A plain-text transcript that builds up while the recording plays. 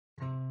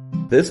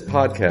This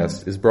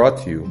podcast is brought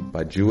to you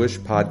by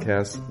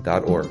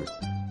JewishPodcasts.org.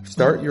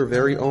 Start your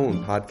very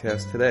own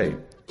podcast today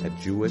at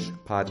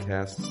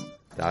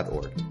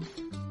JewishPodcasts.org.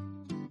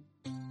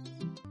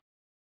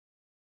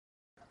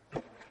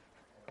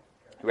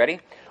 Ready?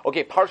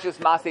 Okay, Parshas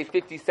Maseh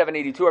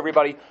 5782,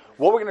 everybody.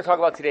 What we're going to talk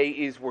about today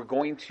is we're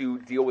going to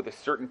deal with a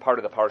certain part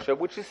of the Parsha,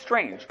 which is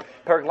strange.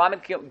 Perek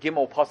Lamed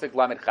Gimel Pasuk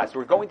Lamed Ches.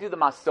 We're going through the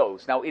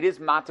Masos. Now, it is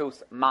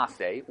Matos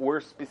Maseh.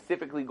 We're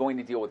specifically going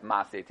to deal with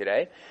Maseh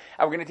today.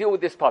 And we're going to deal with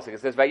this Pasuk.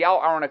 It says,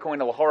 Vayal Aaron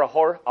HaKohen el Hor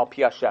HaHor al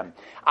Pi Hashem.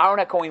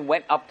 Aaron HaKohen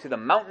went up to the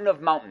mountain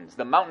of mountains,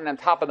 the mountain on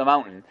top of the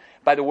mountain,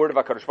 by the word of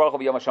HaKadosh Baruch Hu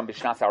B'Yom Hashem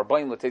B'Shnas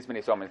HaArbaim L'Tzeis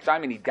B'nei Yisrael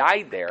Mitzrayim, and he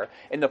died there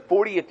in the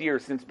 40th year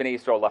since B'nei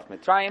Yisrael left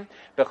Mitzrayim.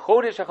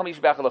 B'Chodesh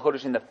HaChamish B'Echad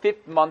LaChodesh, in the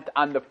 5th month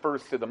on the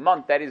 1st of the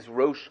month. That is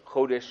Rosh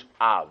Chodesh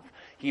Av.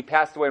 He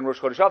passed away in Rosh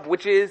Chodesh Av,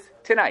 which is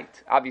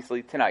tonight.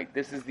 Obviously, tonight.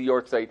 This is the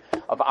yortzeit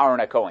of Aaron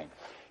HaKohen.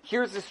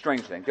 Here's the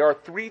strange thing. There are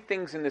three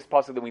things in this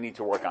pasuk that we need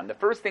to work on. The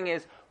first thing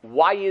is,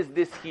 why is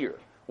this here?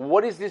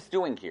 What is this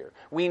doing here?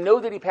 We know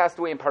that he passed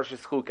away in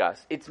Parshas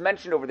Chukas. It's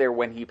mentioned over there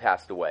when he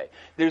passed away.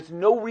 There's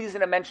no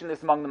reason to mention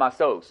this among the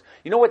Masos.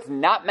 You know what's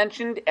not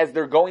mentioned as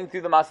they're going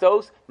through the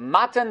Masos?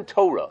 Matan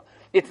Torah.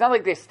 It's not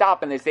like they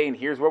stop and they say, and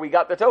here's where we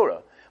got the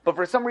Torah. But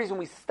for some reason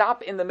we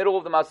stop in the middle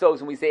of the Masos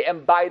and we say,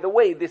 and by the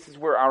way, this is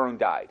where Aaron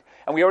died.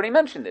 And we already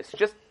mentioned this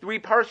just 3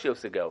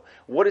 parshios ago.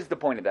 What is the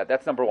point of that?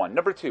 That's number one.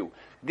 Number two,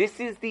 this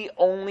is the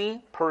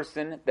only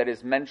person that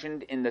is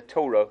mentioned in the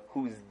Torah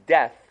whose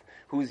death,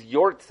 whose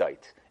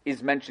yortzeit,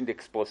 is mentioned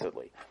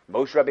explicitly.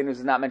 Moshe Rabbeinu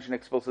is not mentioned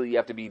explicitly. You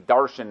have to be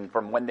darshan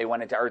from when they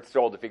went into Eretz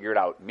Yisrael to figure it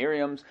out.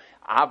 Miriam's,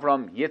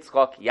 Avram,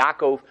 Yitzchak,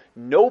 Yaakov,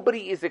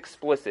 nobody is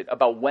explicit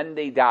about when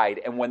they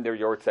died and when their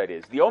yortzeit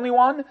is. The only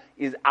one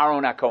is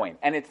Aaron HaKohen.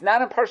 And it's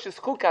not in Parshas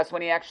Chukas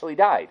when he actually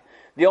died.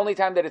 The only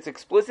time that it's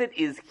explicit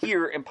is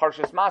here in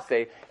Parshas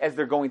Maseh as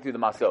they're going through the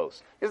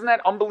Masos. Isn't that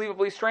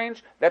unbelievably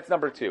strange? That's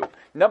number two.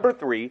 Number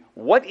three,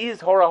 what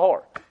is Hor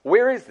HaHor?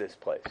 Where is this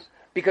place?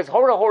 Because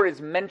Hor HaHor is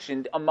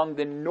mentioned among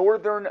the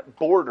northern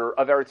border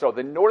of Eretz Yisrael,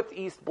 the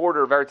northeast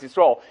border of Eretz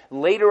Yisrael,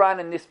 later on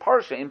in this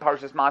parsha, in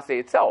Parshas Maseh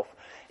itself.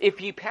 If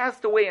he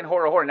passed away in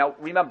Hor HaHor, now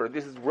remember,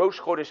 this is Rosh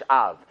Chodesh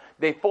Av.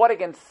 They fought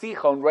against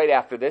Sichon right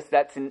after this.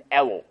 That's in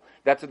Elul.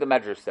 That's what the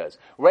Medrash says.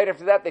 Right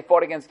after that, they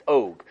fought against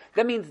Og.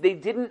 That means they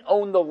didn't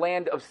own the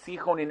land of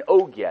Sichon and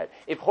Og yet.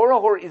 If Hor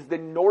HaHor is the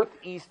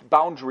northeast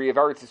boundary of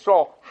Eretz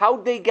Yisrael,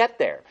 how'd they get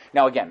there?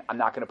 Now again, I'm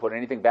not going to put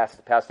anything past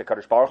the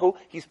HaKadosh Baruch Hu.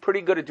 He's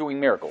pretty good at doing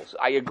miracles.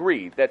 I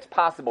agree. That's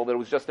possible that it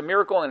was just a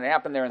miracle and it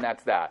happened there and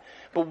that's that.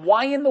 But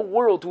why in the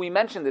world do we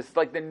mention this? It's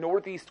like the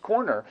northeast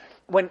corner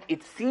when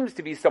it seems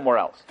to be somewhere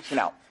else. So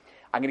now,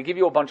 I'm going to give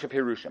you a bunch of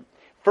Pirushim.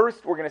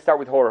 First, we're going to start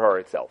with Hor HaHor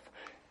itself.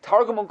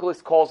 Targum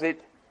Onkelos calls it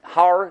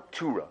Har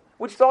Tura,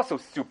 which is also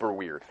super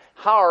weird.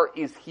 Har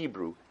is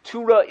Hebrew.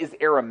 Tura is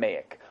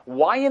Aramaic.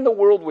 Why in the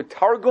world would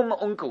Targum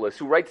Onkelos,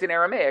 who writes in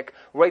Aramaic,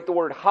 write the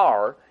word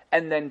Har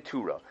and then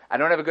Tura? I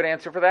don't have a good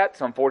answer for that,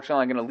 so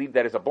unfortunately I'm going to leave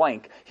that as a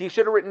blank. He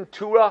should have written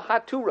Tura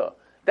HaTura.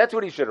 That's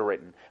what he should have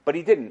written. But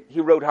he didn't. He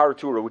wrote Har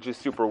Tura, which is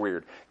super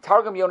weird.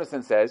 Targum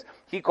Yonasan says,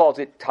 he calls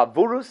it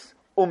Tavurus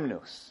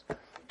Umnus.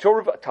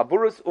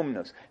 Tavurus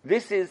Umnus.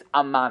 This is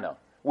Amana,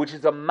 which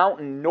is a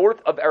mountain north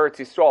of Eretz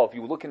Yisrael. If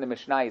you look in the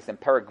Mishnayos and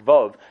Perek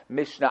Vav,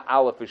 Mishnah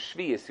Aleph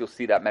Shvius, you'll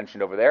see that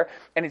mentioned over there.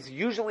 And it's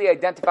usually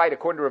identified,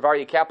 according to Rav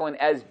Aryeh Kaplan,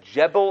 as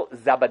Jebel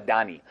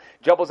Zabadani.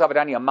 Jebel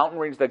Zabadani, a mountain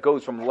range that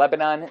goes from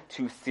Lebanon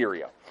to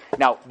Syria.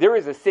 Now, there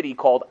is a city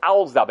called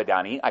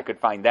Al-Zabadani. I could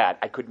find that.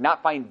 I could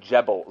not find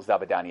Jebel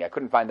Zabadani. I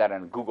couldn't find that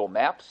on Google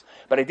Maps.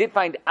 But I did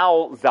find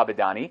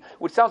Al-Zabadani,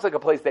 which sounds like a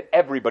place that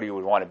everybody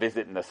would want to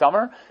visit in the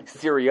summer.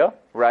 Syria,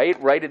 right?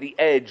 Right at the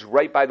edge,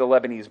 right by the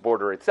Lebanese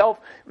border itself.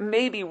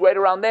 Maybe right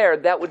around there,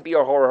 that would be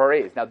our Hor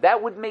HaHor. Now,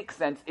 that would make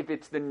sense if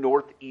it's the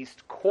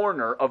northeast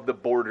corner of the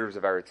borders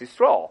of Eretz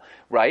Yisrael,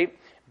 right?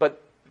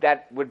 But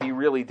that would be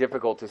really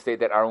difficult to say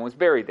that Aaron was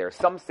buried there.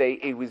 Some say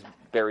it was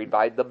buried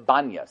by the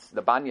Banyas.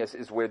 The Banyas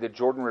is where the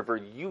Jordan River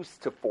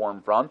used to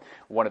form from,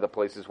 one of the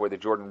places where the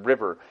Jordan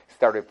River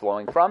started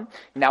flowing from.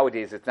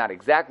 Nowadays, it's not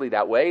exactly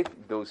that way.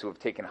 Those who have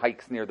taken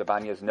hikes near the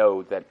Banyas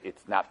know that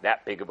it's not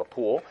that big of a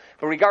pool.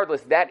 But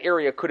regardless, that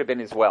area could have been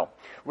as well.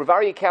 Rav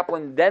Aryeh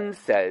Kaplan then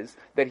says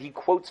that he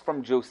quotes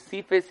from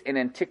Josephus in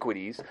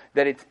Antiquities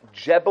that it's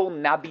Jebel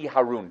Nabi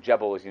Harun.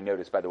 Jebel, as you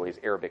notice, by the way, is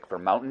Arabic for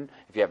mountain.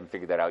 If you haven't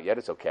figured that out yet,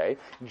 it's okay.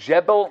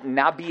 Jebel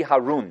Nabi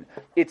Harun.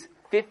 It's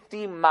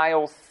 50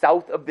 miles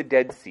south of the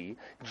Dead Sea,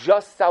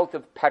 just south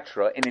of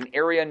Petra, in an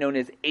area known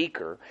as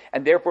Acre,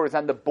 and therefore is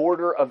on the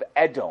border of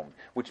Edom,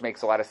 which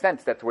makes a lot of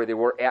sense. That's where they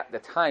were at the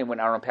time when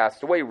Aaron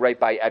passed away, right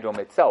by Edom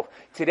itself.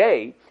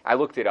 Today, I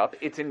looked it up,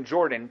 it's in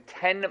Jordan,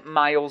 10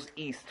 miles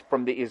east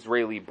from the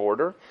Israeli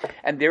border,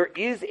 and there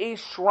is a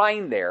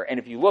shrine there, and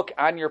if you look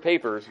on your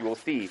papers, you will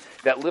see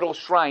that little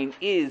shrine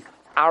is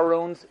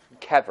Aaron's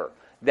kever.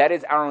 That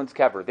is Aaron's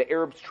kever. The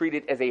Arabs treat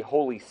it as a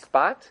holy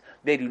spot.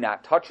 They do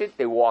not touch it.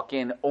 They walk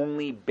in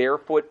only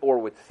barefoot or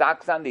with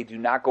socks on. They do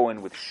not go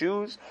in with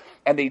shoes.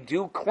 And they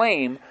do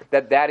claim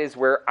that that is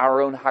where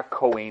Aaron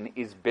HaKohen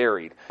is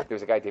buried.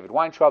 There's a guy, David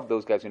Weintraub,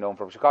 those guys who know him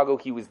from Chicago,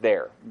 he was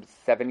there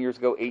 8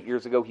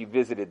 years ago, he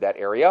visited that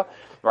area,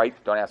 right?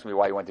 Don't ask me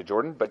why he went to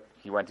Jordan, but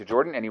he went to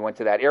Jordan and he went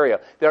to that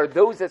area. There are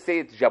those that say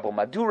it's Jebel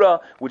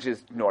Madura, which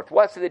is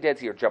northwest of the Dead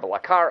Sea, or Jebel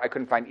Akar. I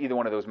couldn't find either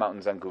one of those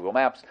mountains on Google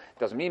Maps.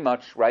 Doesn't mean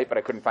much, right? But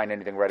I couldn't find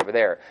anything right over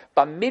there.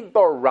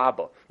 Bamidbar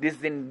Rabbah, this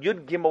is in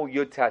Yud Gimel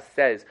Yud Tas,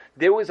 says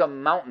there was a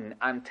mountain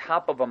on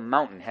top of a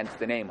mountain, hence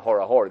the name Hor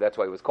HaHor. That's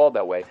why it was called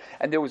that way.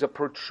 And there was a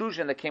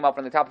protrusion that came up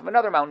on the top of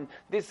another mountain.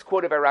 This is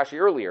quoted by Rashi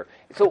earlier.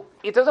 So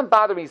it doesn't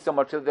bother me so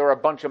much that there are a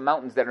bunch of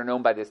mountains that are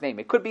known by this name.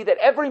 It could be that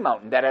every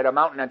mountain that had a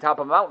mountain on top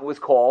of a mountain was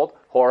called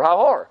Hor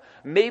HaHor.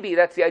 Maybe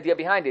that's the idea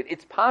behind it.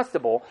 It's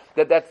possible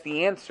that that's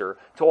the answer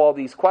to all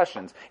these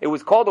questions. It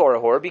was called Hor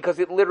HaHor because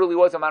it literally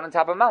was a mountain on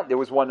top of a mountain. There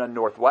was one on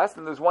northwest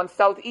and there's one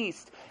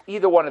southeast.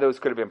 Either one of those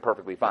could have been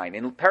perfectly fine.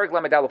 In Perek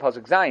Lamed Aleph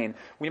Pasuk Zayin,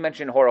 we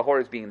mentioned Hor HaHor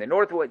as being the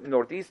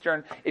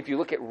northeastern. If you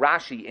look at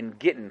Rashi in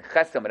Gittin,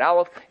 Ches Lamed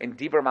Aleph, in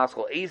Dibur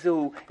Maskal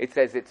Ezehu, it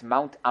says it's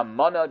Mount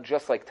Ammana,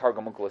 just like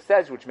Targum Onkelos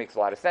says, which makes a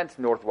lot of sense,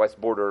 northwest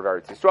border of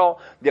Eretz Yisrael.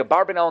 The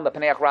Abarbanel and the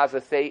Paneach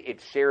Raza say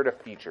it shared a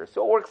feature.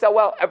 So it works out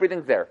well,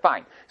 everything's there,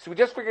 fine. So we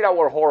just figured out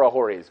where Hor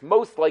HaHor is.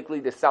 Most likely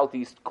the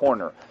southeast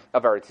corner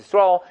of Eretz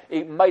Yisrael.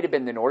 It might have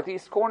been the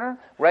northeast corner,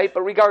 right?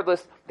 But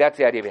regardless, that's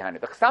the idea behind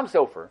it. The Chassam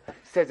Sofer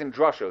says in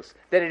Drushos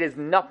that it has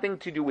nothing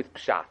to do with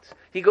Pshat.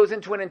 He goes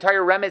into an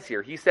entire remez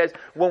here. He says,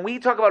 when we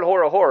talk about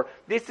Hor HaHor,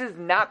 this is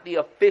not the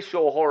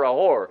official Hor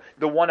HaHor,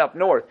 the one up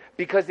north,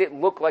 because it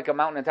looked like a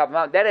mountain on top of a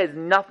mountain. That has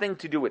nothing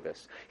to do with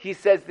this. He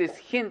says this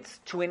hints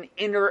to an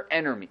inner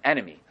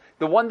enemy.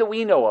 The one that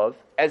we know of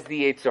as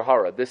the Yetzer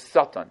Hara, the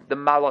Satan, the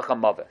Malach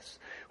HaMaves,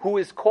 who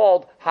is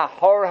called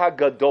Hahar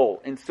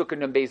HaGadol in Sukkah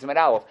Nun Beis Amud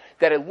Aleph,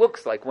 that it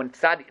looks like when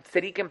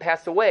tzaddikim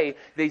pass away,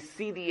 they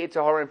see the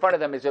Yetzer Hara in front of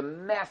them as a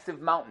massive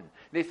mountain.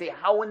 They say,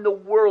 how in the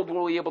world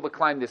were we able to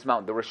climb this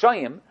mountain? The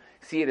Rishayim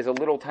see it as a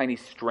little tiny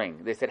string.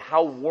 They said,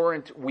 how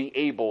weren't we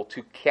able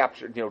to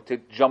capture, to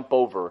jump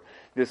over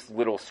this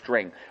little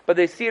string? But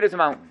they see it as a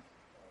mountain.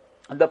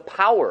 The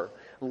power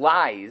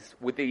lies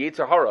with the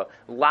Yetzer Hara,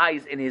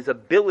 lies in his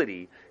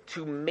ability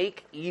to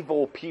make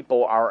evil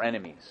people our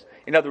enemies.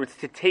 In other words,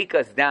 to take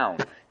us down,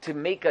 to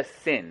make us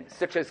sin,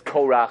 such as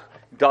Korach,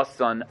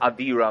 Dasan,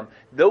 Aviram.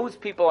 Those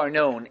people are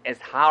known as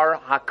Har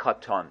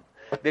HaKatan.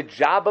 The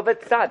job of a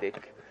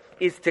tzaddik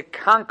is to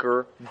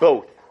conquer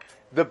both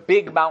the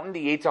big mountain,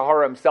 the Yetzer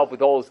Hara himself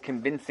with all his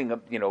convincing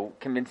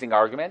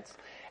arguments,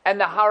 and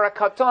the Har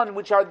HaKatan,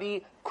 which are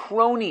the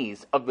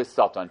cronies of the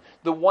Satan,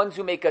 the ones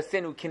who make us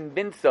sin, who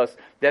convince us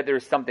that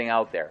there's something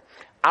out there.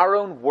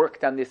 Aaron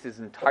worked on this his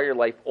entire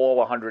life, all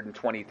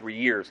 123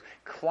 years,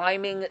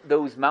 climbing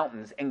those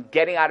mountains and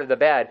getting out of the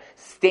bad,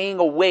 staying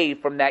away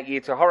from that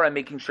Yetzer Hara and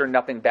making sure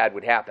nothing bad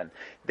would happen.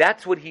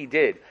 That's what he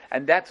did,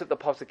 and that's what the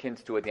Pasuk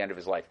hints to at the end of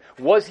his life.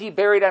 Was he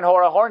buried on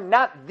Hor HaHor?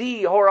 Not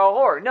the Hor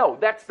HaHor. No,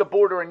 that's the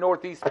border and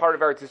northeast part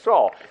of Eretz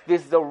Yisrael.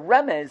 This is a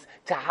remez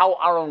to how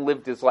Aaron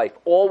lived his life,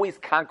 always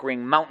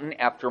conquering mountain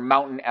after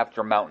mountain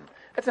after mountain.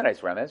 That's a nice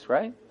remez,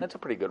 right? That's a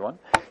pretty good one.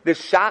 The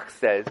Shach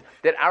says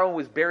that Aaron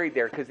was buried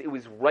there because it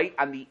was right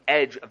on the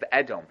edge of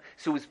Edom.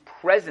 So his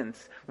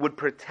presence would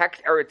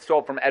protect Eretz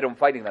Yisrael from Edom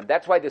fighting them.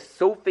 That's why the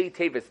Sofei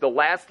Tevis, the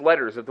last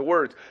letters of the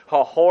words,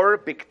 Hahor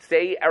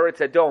Biktsei Eretz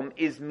Edom,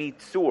 is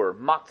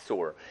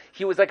Matzur.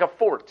 He was like a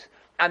fort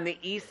on the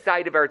east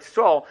side of Eretz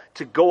Yisrael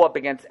to go up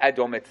against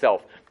Edom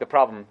itself. The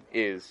problem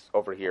is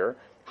over here.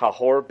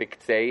 Hahor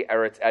Biktsei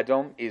Eretz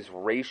Edom is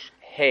Reish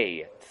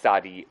Hey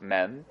Tzadi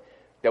Mem.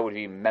 That would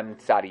be Mem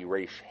Tzadi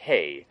Reish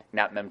Hey,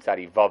 not Mem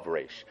Tzadi Vav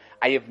Reish.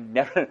 I have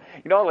never,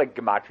 like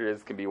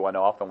gematrias can be one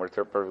off, and we're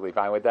perfectly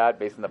fine with that,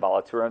 based on the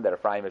Balaturim, that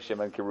Ephraim and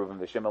Shimon, Kiruvim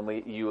and Shimon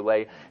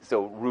Yulei.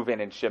 So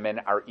Reuven and Shimon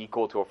are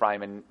equal to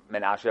Ephraim and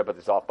Menashe, but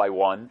it's off by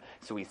one.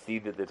 So we see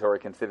that the Torah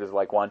considers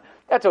like one.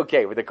 That's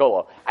okay with the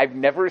Kolo. I've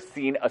never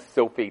seen a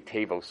Sofei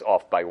Tevos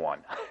off by one.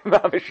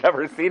 I've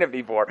never seen it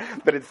before,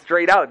 but it's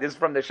straight out. This is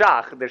from the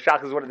Shach. The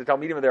Shach is one of the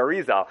Talmidim of the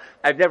Arizal.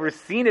 I've never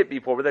seen it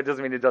before, but that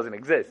doesn't mean it doesn't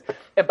exist.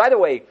 And by the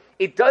way,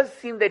 it does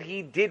seem that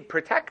he did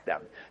protect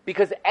them,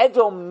 because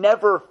Edom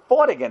never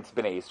fought against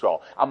Bnei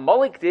Yisrael.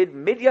 Amalek did,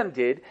 Midian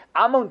did,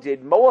 Ammon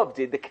did, Moab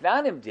did, the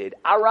Canaanim did,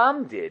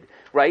 Aram did,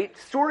 right?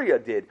 Syria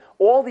did.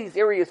 All these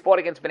areas fought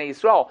against Bnei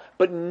Yisrael,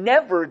 but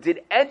never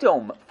did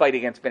Edom fight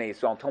against Bnei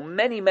Yisrael until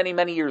many, many,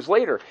 many years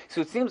later.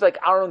 So it seems like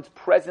Aaron's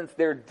presence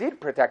there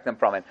did protect them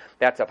from it.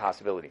 That's a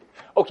possibility.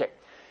 Okay,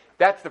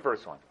 that's the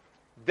first one.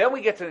 Then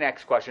we get to the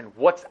next question.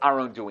 What's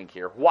Aaron doing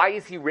here? Why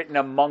is he written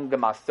among the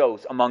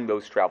Masos, among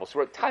those travels? So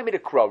Taimid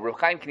Akro, Rav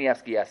Chaim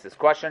Kanievsky asked this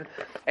question,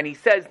 and he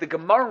says the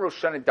Gemara in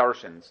Rosh Hashanah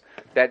darshans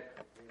that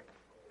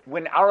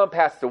when Aaron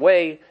passed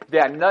away, the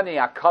Anani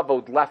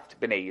Akavod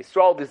left Bnei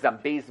Yisrael. This is on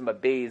Beis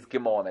Mabez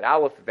Gimel and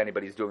Aleph, if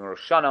anybody's doing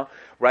Rosh Hashanah,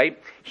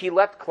 right? He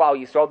left Klal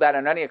Yisrael. That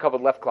Anani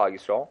Akavod left Klal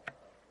Yisrael.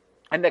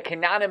 And the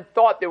Canaanim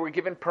thought they were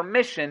given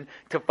permission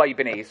to fight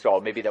Bnei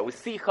Yisrael. Maybe that was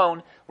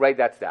Sichon, right?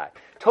 That's that.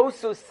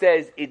 Tosfos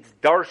says it's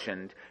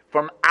darshaned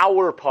from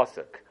our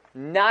pasuk,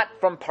 not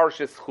from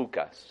Parshas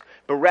Chukas.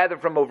 but rather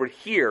from over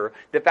here,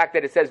 the fact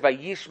that it says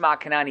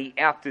Vayishma Kanani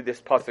after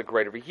this pasuk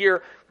right over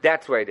here,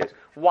 that's why it is.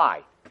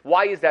 Why?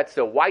 Why is that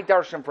so? Why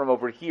darshan from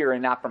over here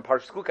and not from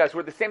Parshas Chukas,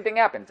 where the same thing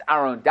happens?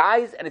 Aaron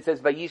dies, and it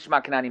says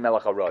Vayishma Kanani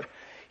Melech Harod.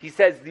 He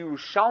says the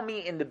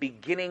Yerushalmi in the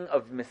beginning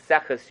of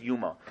Meseches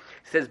Yuma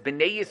says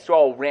Bnei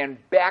Yisrael ran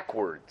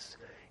backwards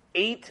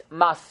 8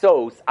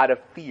 masos out of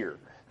fear.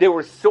 They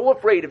were so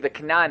afraid of the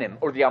Canaanim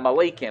or the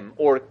Amalekim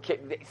or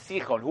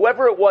Sichon,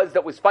 whoever it was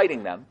that was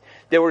fighting them.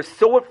 They were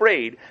so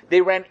afraid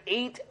they ran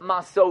 8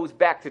 masos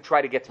back to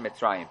try to get to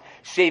Mitzrayim.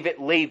 Shevet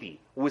Levi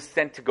was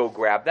sent to go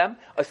grab them.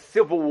 A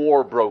civil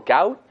war broke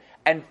out,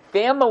 and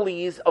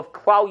families of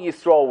Klal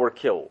Yisrael were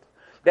killed.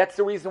 That's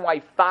the reason why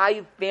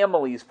 5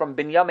 families from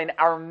Binyamin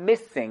are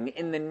missing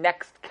in the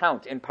next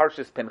count in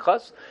Parshas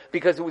Pinchas,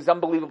 because it was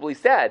unbelievably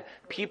sad.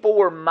 People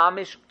were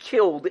mamish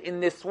killed in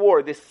this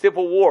war, this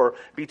civil war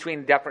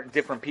between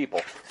different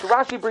people. So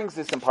Rashi brings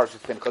this in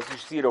Parshas Pinchas. You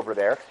see it over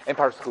there, in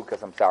Parshas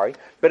Chukas,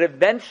 but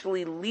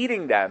eventually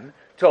leading them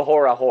to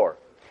Hor HaHor.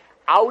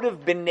 Out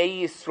of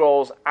Bnei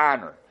Yisrael's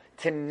honor,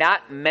 to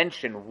not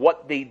mention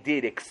what they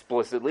did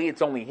explicitly,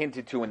 it's only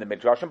hinted to in the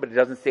Midrashim, but it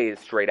doesn't say it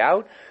straight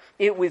out.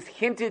 It was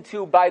hinted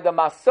to by the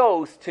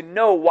Masos to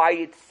know why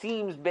it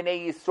seems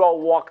Bnei Yisrael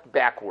walked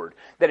backward.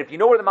 That if you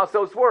know where the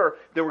Masos were,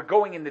 they were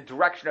going in the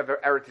direction of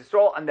Eretz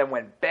Yisrael and then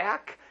went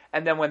back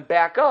and then went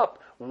back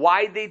up.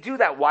 Why'd they do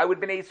that? Why would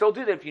Bnei Yisrael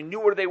do that? If you knew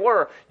where they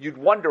were, you'd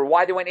wonder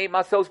why they went 8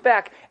 Masos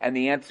back. And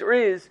the answer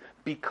is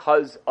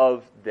because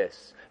of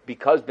this.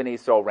 Because Bnei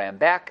Yisrael ran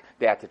back,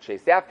 they had to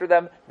chase after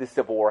them. The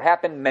civil war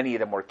happened. Many of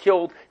them were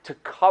killed. To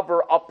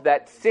cover up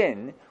that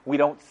sin, we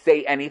don't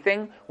say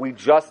anything. We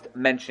just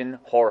mention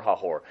Hor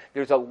HaHor.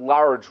 There's a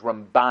large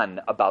Ramban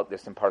about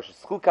this in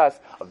Parshas Chukas,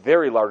 a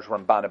very large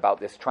Ramban about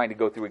this, trying to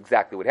go through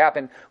exactly what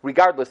happened.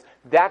 Regardless,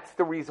 that's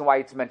the reason why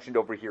it's mentioned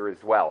over here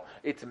as well.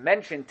 It's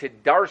mentioned to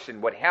darshan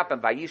what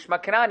happened by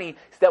Yishma Kanani,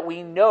 so that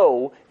we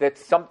know that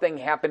something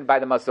happened by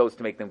the Masos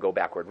to make them go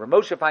backward.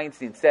 Ramosha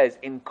Feinstein says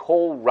in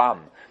Kol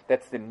Ram,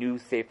 that's the new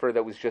sefer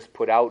that was just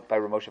put out by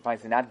Ramosha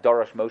Feinstein, not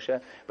Darash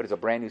Moshe, but it's a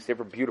brand new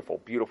sefer,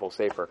 beautiful, beautiful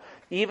sefer.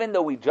 Even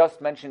though we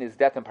just mentioned his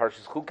death in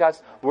Parshas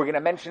Chukas, we're going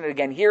to mention it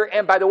again here,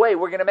 and by the way,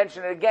 we're going to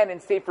mention it again in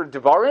Sefer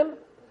Devarim,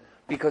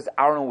 because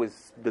Aaron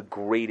was the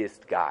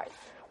greatest guy.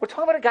 We're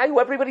talking about a guy who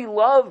everybody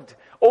loved.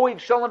 Oev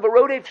Shalom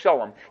V'Rodev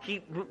Shalom.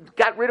 He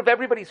got rid of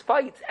everybody's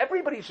fights.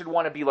 Everybody should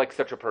want to be like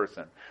such a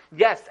person.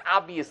 Yes,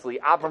 obviously,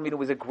 Avraham Avinu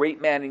was a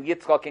great man, and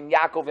Yitzchak and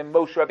Yaakov and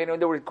Moshe Rabbeinu,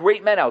 and there were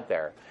great men out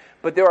there.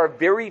 But there are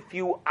very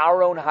few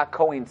Aaron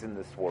HaKohens in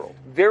this world.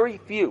 Very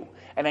few.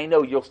 And I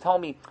know you'll tell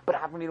me, but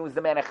Avraham Avinu was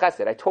the man of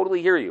Chesed. I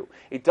totally hear you.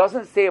 It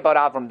doesn't say about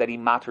Avram that he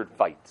mattered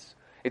fights.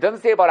 It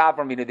doesn't say about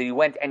Avraham Avinu that he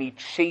went and he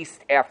chased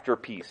after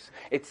peace.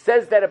 It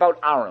says that about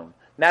Aaron,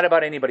 not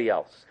about anybody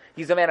else.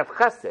 He's a man of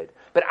Chesed,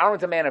 but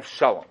Aaron's a man of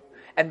Shalom.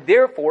 And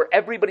therefore,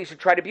 everybody should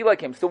try to be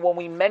like him. So when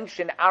we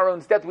mention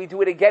Aaron's death, we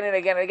do it again and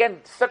again and again.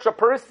 Such a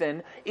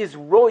person is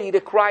roy to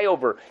cry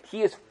over.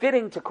 He is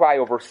fitting to cry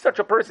over. Such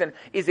a person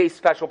is a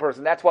special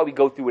person. That's why we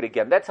go through it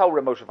again. That's how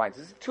Ramosha finds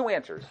this. 2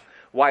 answers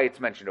why it's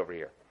mentioned over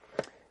here.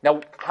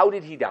 Now, how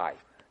did he die?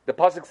 The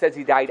pasuk says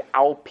he died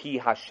al pi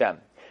Hashem,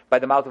 by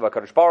the mouth of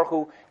HaKadosh Baruch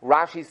Hu.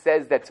 Rashi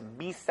says that's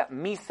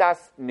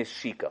misas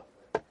neshika,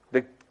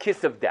 the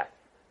kiss of death.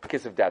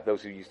 Kiss of death,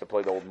 those who used to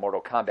play the old Mortal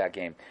Kombat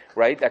game,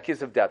 right? That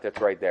kiss of death, that's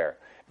right there.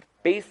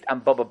 Based on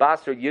Baba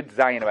Basra Yud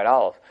Zayin Amud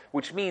Aleph,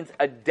 which means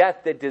a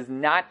death that does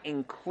not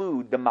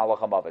include the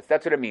Malach HaMavis.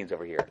 That's what it means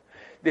over here.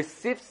 The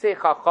Sifsei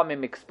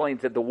Chachamim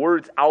explains that the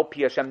words Al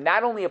Pi Hashem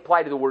not only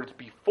apply to the words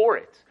before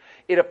it,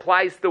 it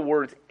applies to the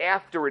words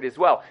after it as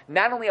well.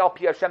 Not only Al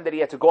Pi Hashem that he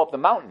had to go up the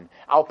mountain,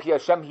 Al Pi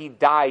Hashem he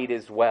died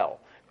as well.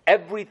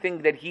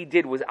 Everything that he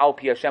did was Al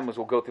Pi Hashem, as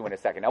we'll go through in a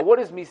second. Now, what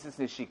does Misas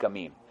Neshika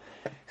mean?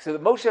 So the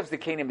Moshe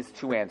Zekanim is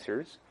 2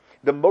 answers.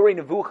 The Moreh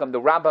Nevuchim,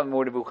 the Rambam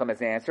Moreh Nevuchim has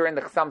an answer, and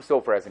the Chassam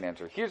Sofer has an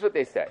answer. Here's what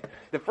they say.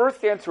 The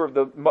first answer of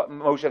the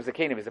Moshe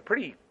Zekanim is a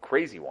pretty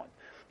crazy one.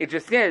 It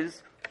just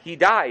says he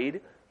died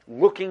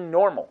looking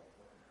normal.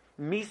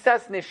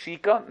 Misas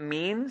Neshika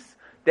means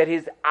that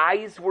his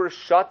eyes were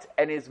shut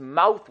and his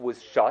mouth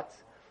was shut,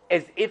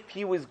 as if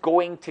he was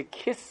going to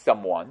kiss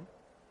someone,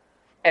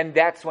 and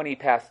that's when he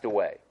passed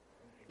away.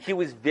 He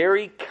was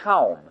very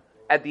calm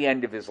at the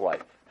end of his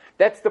life.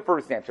 That's the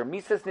first answer.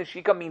 Misas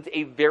Neshika means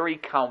a very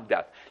calm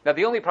death. Now,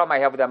 the only problem I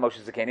have with that Moshe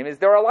Zekanim is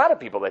there are a lot of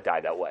people that die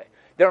that way.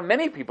 There are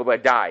many people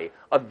that die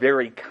a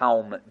very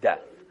calm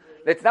death.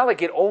 It's not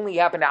like it only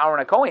happened to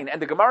Aaron HaKohen.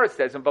 And the Gemara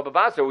says in Baba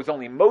Basra, it was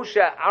only Moshe,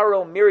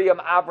 Aaron, Miriam,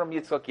 Avram,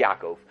 Yitzchak,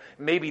 Yaakov,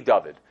 maybe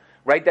David.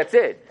 Right? That's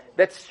it.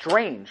 That's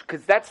strange,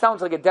 because that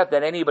sounds like a death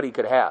that anybody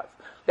could have.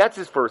 That's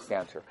his first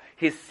answer.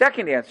 His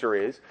second answer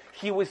is,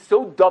 he was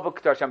so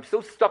davuk to Hashem,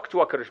 so stuck to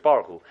HaKadosh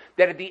Baruch Hu,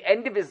 that at the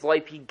end of his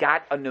life, he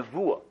got a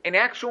nevuah, an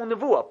actual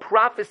nevuah,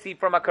 prophecy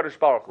from HaKadosh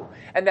Baruch Hu.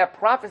 And that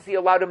prophecy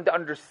allowed him to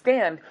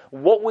understand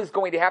what was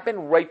going to happen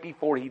right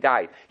before he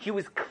died. He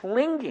was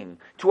clinging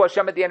to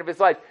Hashem at the end of his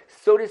life,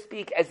 so to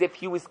speak, as if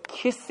he was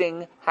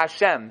kissing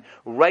Hashem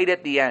right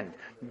at the end.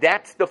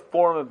 That's the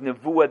form of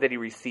nevuah that he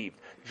received.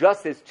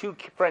 Just as two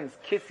friends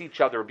kiss each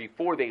other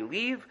before they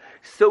leave,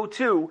 so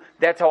too,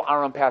 that's how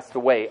Aaron passed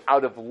away,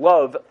 out of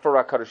love for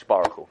HaKadosh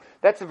Baruch Hu.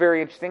 That's a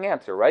very interesting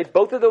answer, right?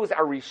 Both of those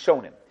are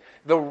Rishonim.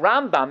 The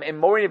Rambam in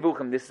Moreh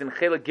Nevuchim, this is in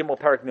Chelek Gimel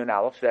Parak Nun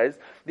Aleph, says,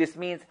 this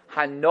means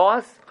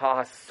Hanos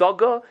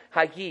HaHasaga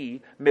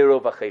Hahi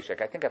Merov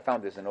HaCheshek. I think I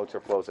found this in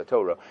Otzer Flows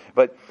HaTorah.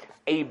 But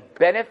a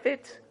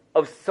benefit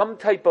of some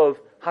type of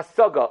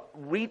Hasaga,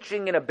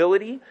 reaching an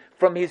ability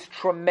from his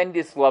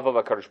tremendous love of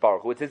HaKadosh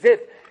Baruch Hu. It's as if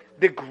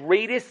the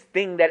greatest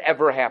thing that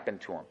ever happened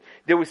to him.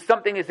 There was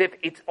something as if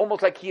it's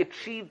almost like he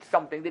achieved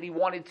something that he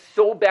wanted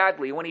so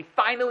badly. When he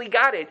finally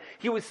got it,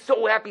 he was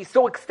so happy,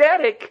 so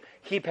ecstatic,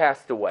 he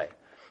passed away.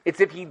 It's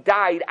if he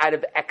died out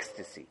of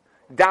ecstasy,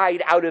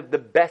 died out of the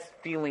best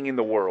feeling in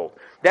the world.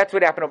 That's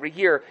what happened over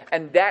here.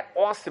 And that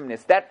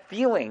awesomeness, that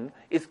feeling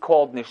is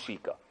called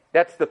Neshika.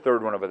 That's the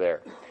third one over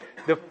there.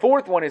 The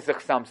fourth one is the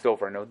Chassam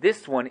Sofer. Now,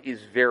 this one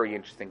is very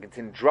interesting. It's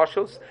in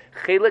Drushos,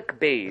 Chelek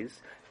Beis,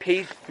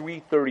 page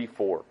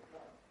 334.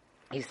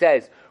 He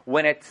says,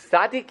 when a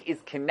tzaddik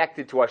is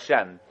connected to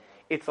Hashem,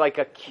 it's like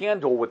a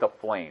candle with a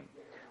flame.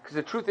 Because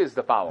the truth is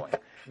the following.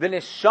 The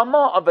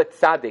neshama of a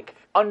tzaddik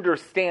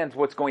understands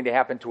what's going to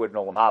happen to it in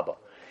Olam Haba.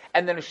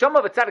 And the neshama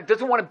of a tzaddik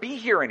doesn't want to be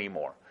here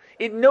anymore.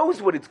 It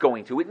knows what it's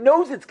going to. It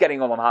knows it's getting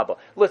Olam Haba.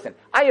 Listen,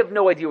 I have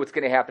no idea what's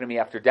going to happen to me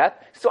after death,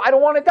 so I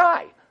don't want to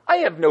die. I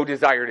have no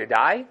desire to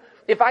die.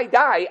 If I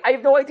die, I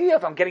have no idea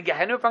if I'm getting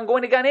Gehenna, if I'm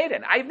going to Gan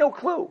Eden. I have no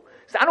clue.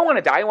 So I don't want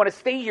to die. I want to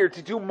stay here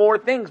to do more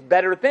things,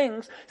 better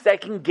things, so I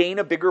can gain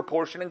a bigger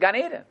portion in Gan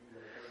Eden.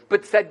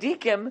 But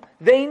tzaddikim,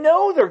 they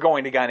know they're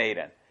going to Gan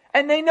Eden.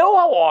 And they know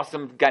how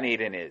awesome Gan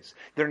Eden is.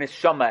 Their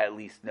neshama at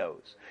least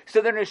knows. So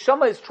their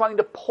neshama is trying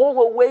to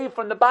pull away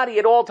from the body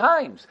at all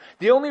times.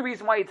 The only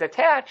reason why it's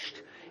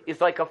attached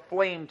is like a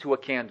flame to a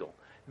candle.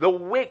 The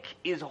wick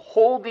is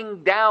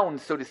holding down,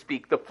 so to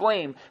speak, the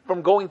flame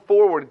from going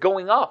forward,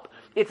 going up.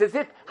 It's as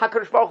if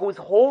HaKadosh Baruch Hu is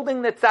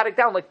holding the tzaddik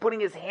down, like putting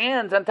his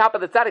hands on top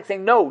of the tzaddik,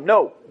 saying,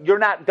 no, you're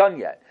not done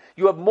yet.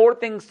 You have more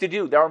things to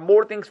do. There are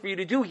more things for you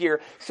to do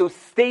here, so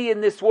stay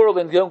in this world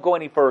and don't go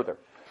any further.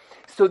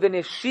 So the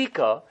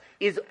neshika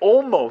is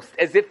almost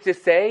as if to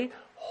say,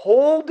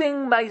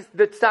 holding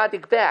the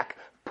tzaddik back,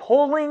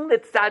 pulling the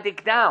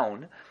tzaddik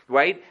down,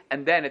 right?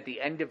 And then at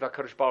the end of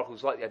HaKadosh Baruch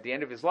Hu's life, at the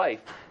end of his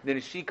life, the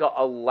neshika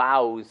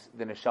allows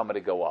the neshama to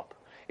go up.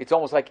 It's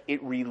almost like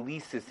it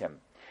releases him.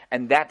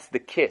 And that's the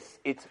kiss.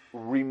 It's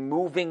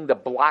removing the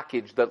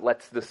blockage that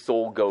lets the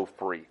soul go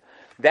free.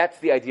 That's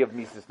the idea of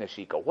Mises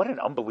Neshika. What an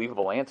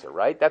unbelievable answer,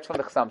 right? That's from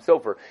the Chassam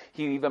Sofer.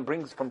 He even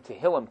brings from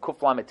Tehillim,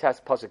 Kuf Lamed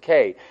Tes Pasuk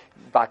Hey,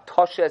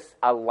 Vatoshes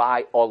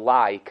alai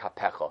olai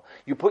kapecha.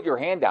 You put your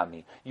hand on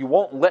me. You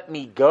won't let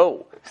me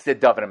go, said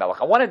David HaMelech.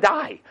 I want to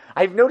die.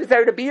 I have no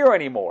desire to be here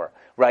anymore,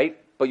 right?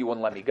 But you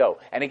wouldn't let me go.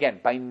 And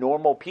again, by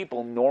normal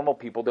people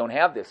don't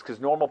have this, because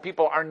normal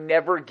people are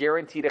never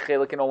guaranteed a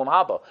chelik in Olam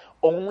Haba.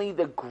 Only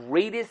the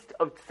greatest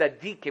of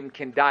tzaddikim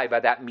can die by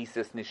that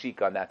Mises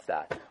Neshika, and that's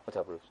that. What's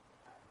up, Bruce?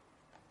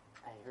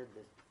 I heard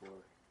this before.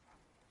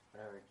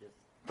 Whatever, just...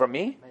 From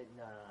me?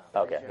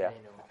 No. Okay, yeah.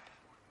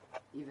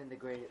 Even the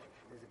greatest...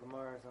 There's a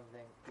Gemara or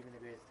something. Even the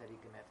greatest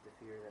tzaddikim have to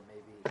fear that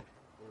maybe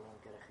they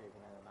won't get a chelik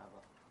in Olam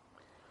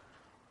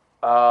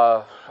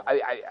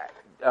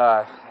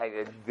Haba.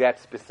 That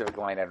specific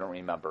line I don't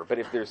remember. But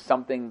if there's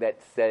something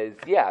that says,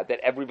 that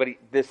everybody,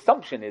 the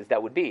assumption is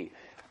that would be.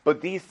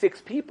 But these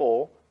 6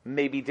 people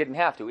maybe didn't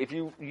have to. If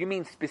you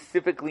mean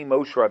specifically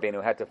Moshe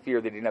Rabbeinu had to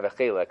fear that he didn't have a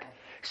chelik.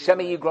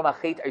 Shemei Yigrom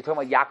Achet, are you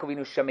talking about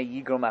Yaakovinu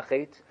Shemei Yigrom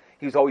Achet?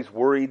 He was always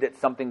worried that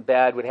something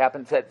bad would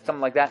happen, something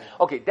like that.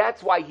 Okay,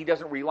 that's why he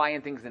doesn't rely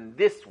on things in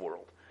this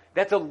world.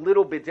 That's a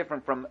little bit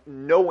different from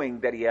knowing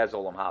that he has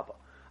Olam Haba.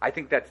 I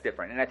think that's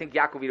different. And I think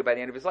Yaakov Avinu by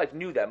the end of his life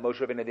knew that. Moshe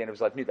Rabbeinu at the end of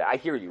his life knew that. I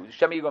hear you.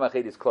 Shemei Yigrom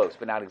Achet is close,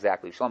 but not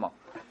exactly. Shlomo.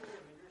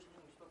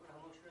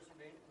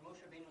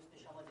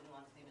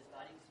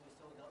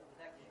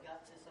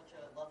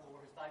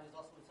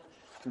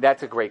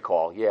 That's a great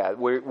call, yeah.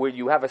 Where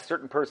you have a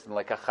certain person,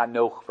 like a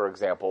Chanoch, for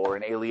example, or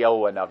an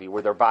Eliyahu Navi,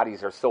 where their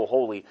bodies are so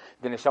holy,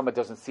 the neshama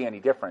doesn't see any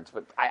difference.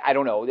 But I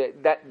don't know.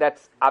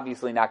 That's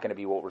obviously not going to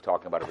be what we're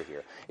talking about over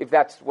here. If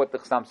that's what the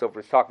Chassam Sofer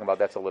is talking about,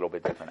 that's a little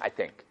bit different, I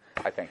think.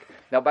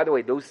 Now, by the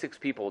way, those 6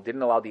 people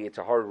didn't allow the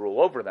Yetzer Hara to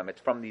rule over them.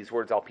 It's from these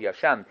words, Al Pi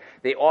Hashem.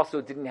 They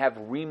also didn't have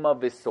Rima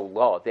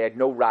V'Solah. They had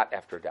no rot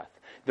after death.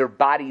 Their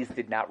bodies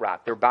did not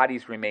rot. Their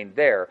bodies remained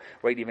there,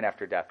 right, even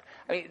after death.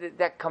 I mean,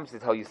 that comes to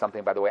tell you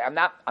something, by the way. I'm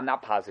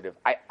not positive.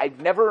 I've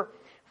never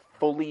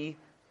fully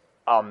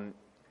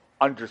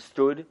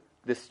understood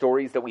the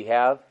stories that we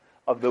have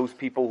of those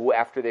people who,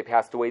 after they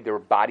passed away, their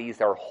bodies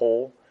are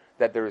whole,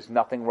 that there is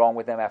nothing wrong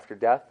with them after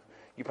death.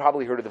 You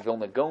probably heard of the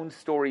Vilna Gaon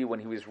story when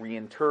he was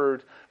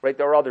reinterred, right?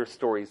 There are other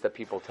stories that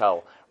people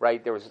tell,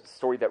 right? There was a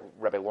story that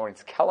Rabbi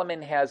Lawrence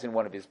Kellerman has in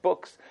one of his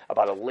books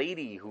about a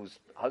lady whose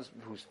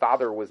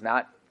father was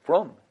not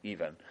frum.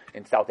 even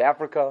in South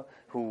Africa,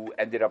 who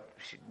ended up,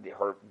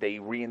 they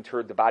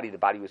reinterred the body. The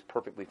body was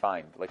perfectly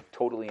fine, like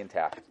totally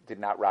intact, did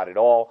not rot at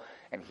all.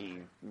 And he,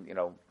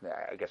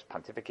 I guess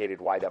pontificated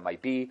why that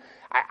might be.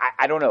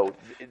 I don't know.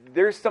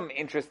 There's some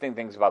interesting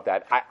things about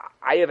that.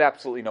 I have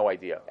absolutely no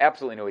idea.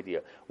 Absolutely no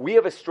idea. We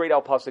have a straight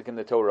out pasuk in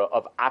the Torah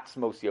of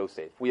Atzmos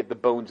Yosef. We have the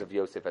bones of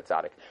Yosef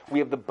Atzadik. We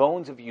have the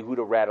bones of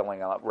Yehuda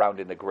rattling around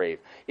in the grave.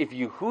 If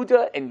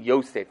Yehuda and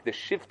Yosef, the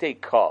Shiftei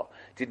Ka,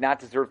 did not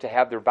deserve to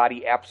have their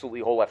body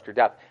absolutely whole after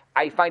death,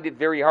 I find it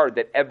very hard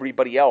that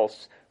anybody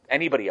else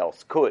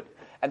could.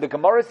 And the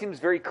Gemara seems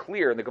very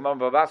clear in the Gemara of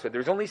Bava Basra.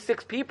 There's only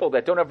 6 people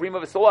that don't have Rima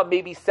V'Sola,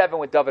 maybe 7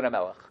 with David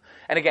HaMelech.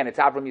 And again, it's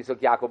Avram, Yitzchak,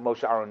 Yaakov,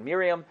 Moshe, Aaron,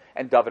 Miriam,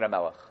 and David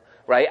HaMelech.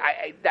 Right?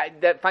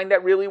 I find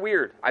that really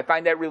weird. I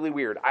find that really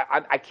weird.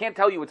 I can't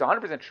tell you it's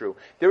 100% true.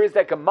 There is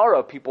that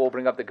Gemara, people will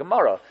bring up the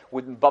Gemara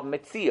with Bab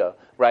Metzia,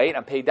 right?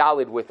 And Pei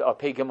Dalid with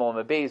Pei Gimel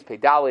and Beis, Pei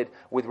Dalid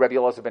with Rabbi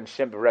Elazar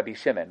ben Rabbi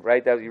Shimon,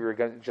 right? That you were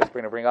just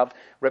going to bring up.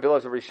 Rabbi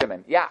Elazar ben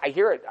Shimon. Yeah, I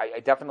hear it. I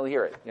definitely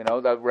hear it.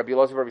 The Rabbi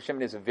Elazar ben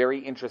Shimon is a very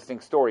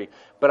interesting story,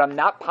 but I'm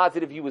not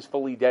positive he was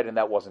fully dead and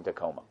that wasn't a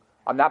coma.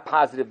 I'm not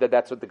positive that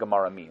that's what the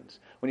Gemara means.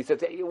 When he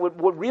says,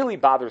 what really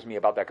bothers me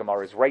about that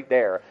Gemara is right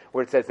there,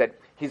 where it says that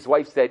his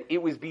wife said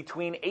it was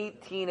between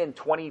 18 and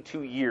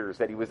 22 years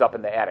that he was up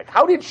in the attic.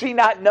 How did she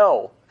not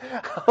know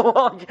how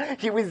long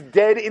he was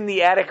dead in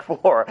the attic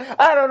for?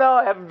 I don't know.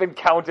 I haven't been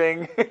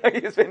counting.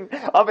 He's been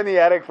up in the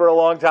attic for a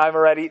long time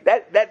already.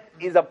 That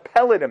is a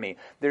pella to me.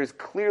 There's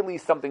clearly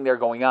something there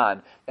going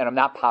on, and I'm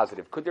not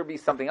positive. Could there be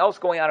something else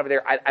going on over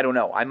there? I don't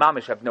know. I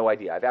mamish have no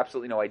idea. I have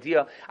absolutely no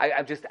idea.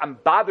 I'm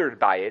bothered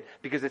by it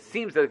because it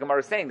seems that the Gemara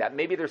is saying that.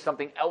 Maybe there's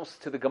something else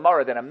to the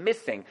Gemara that I'm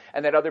missing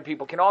and that other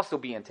people can also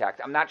be intact.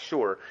 I'm not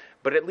sure.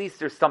 But at least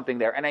there's something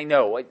there. And I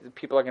know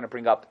people are going to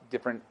bring up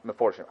different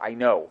Meforshim. I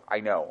know.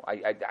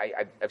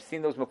 I've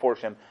seen those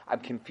Meforshim. I'm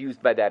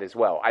confused by that as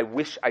well. I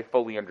wish I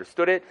fully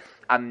understood it.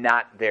 I'm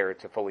not there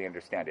to fully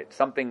understand it.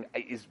 Something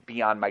is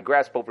beyond my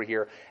grasp over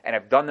here. And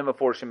I've done the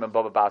Meforshim in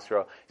Bava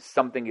Basra.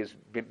 Something is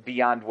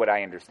beyond what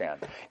I understand.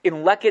 In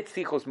Leket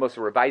Sichos Moshe,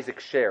 Rabbi Isaac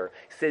Sher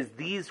says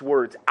these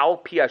words, Al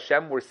Pi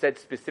Hashem, were said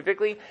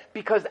specifically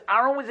because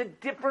Aaron was a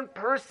different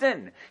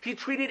person. He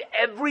treated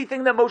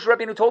everything that Moshe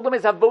Rabbeinu told him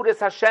as Avodas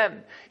Hashem.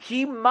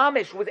 He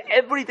mamish with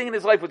everything in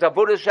his life was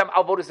Avodas Hashem,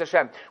 Avodas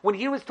Hashem. When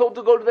he was told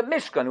to go to the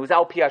Mishkan, it was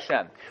Al Pi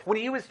Hashem. When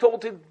he was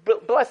told to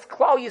bless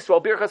Klal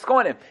Yisrael, Birchas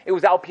Kohanim, it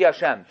was Al Pi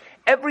Hashem.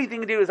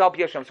 Everything to do is Al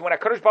Pi Hashem. So when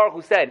HaKadosh Baruch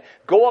Hu said,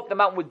 go up the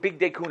mountain with Big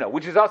Day Kuna,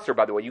 which is Usher,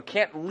 by the way, you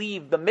can't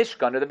leave the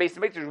Mishkan or the base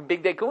of Mikdash with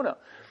Big Day Kuna,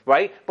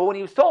 right? But when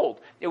he was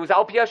told, it was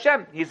Al Pi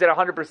Hashem, he said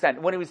 100%.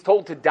 When he was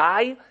told to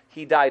die,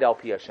 he died Al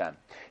Pi Hashem.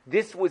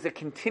 This was a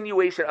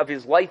continuation of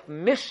his life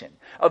mission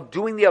of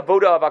doing the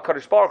avodah of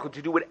HaKadosh Baruch Hu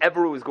to do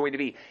whatever it was going to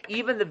be.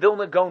 Even the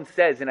Vilna Gaon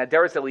says in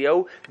Adaras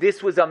Eliyahu,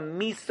 this was a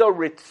misa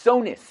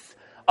ritzonis,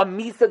 a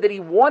misa that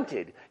he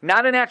wanted,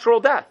 not a natural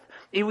death.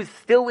 He was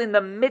still in the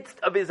midst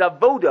of his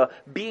avoda,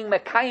 being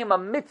mekayim a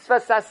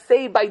mitzvah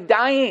saseh by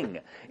dying.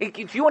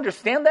 Do you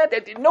understand that?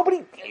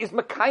 Nobody is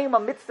mekayim a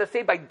mitzvah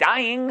saseh by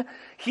dying.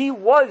 He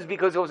was,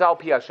 because it was Al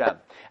Pi Hashem.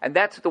 And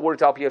that's what the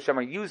words Al Pi Hashem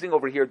are using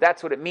over here.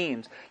 That's what it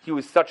means. He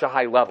was such a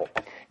high level.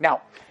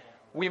 Now,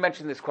 we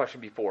mentioned this question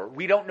before.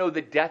 We don't know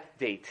the death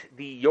date,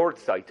 the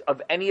yortzeit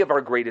of any of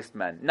our greatest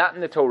men. Not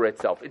in the Torah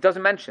itself. It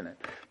doesn't mention it,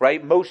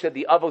 right? Moshe,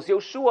 the Avos,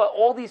 Yoshua,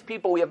 all these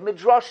people. We have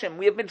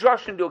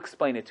midrashim to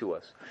explain it to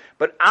us.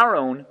 But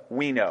Aaron,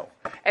 we know,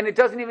 and it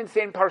doesn't even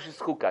say in Parshas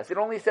Chukas. It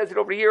only says it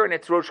over here, and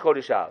it's Rosh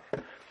Chodesh Av.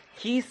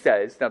 He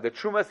says, now the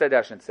Truma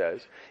Sadeshan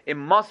says, it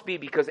must be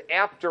because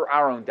after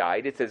Aaron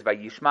died, it says,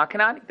 Vayishma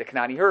Kanani. The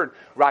Kanani heard.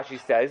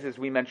 Rashi says, as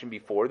we mentioned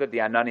before, that the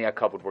Anani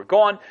HaKavod were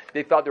gone.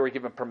 They thought they were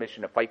given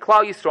permission to fight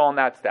Klal Yisrael, and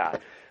that's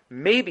that.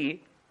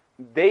 Maybe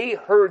they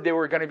heard they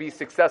were going to be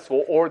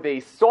successful, or they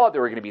saw they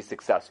were going to be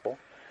successful,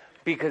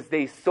 because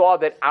they saw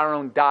that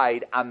Aaron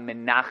died on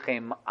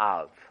Menachem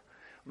Av.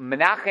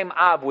 Menachem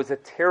Av was a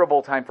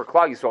terrible time for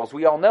Klal Yisrael. As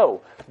we all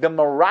know, the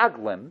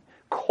Meraglim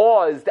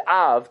caused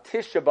Av,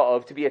 Tisha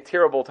B'Av, to be a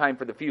terrible time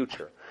for the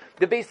future.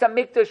 The Beis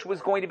HaMikdash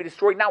was going to be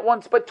destroyed not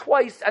once, but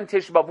twice on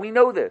Tisha B'Av. We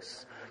know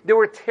this. There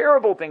were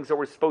terrible things that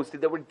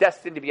were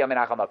destined to be on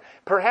Menachem Av.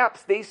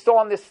 Perhaps they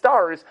saw in the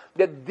stars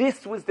that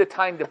this was the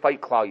time to fight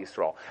Klal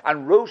Yisrael.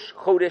 On Rosh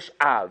Chodesh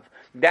Av,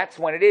 that's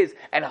when it is.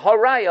 And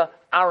Haraya,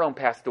 Aaron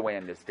passed away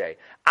on this day.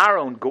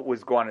 Aaron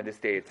was gone on this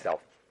day itself.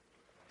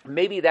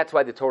 Maybe that's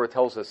why the Torah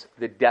tells us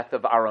the death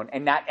of Aaron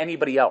and not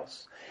anybody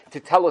else,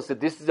 to tell us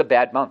that this is a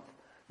bad month.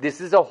 This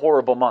is a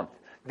horrible month.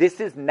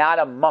 This is not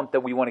a month that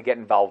we want to get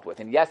involved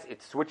with. And yes,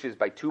 it switches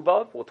by Tu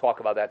B'Av. We'll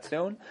talk about that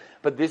soon.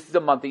 But this is a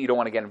month that you don't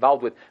want to get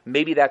involved with.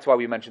 Maybe that's why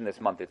we mentioned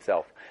this month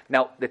itself.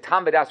 Now, the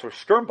Tam V'das or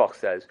Sternbach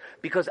says,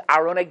 because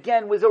Aaron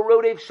again was a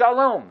Rodev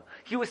Shalom.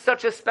 He was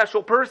such a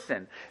special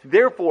person.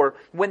 Therefore,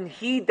 when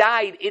he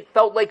died, it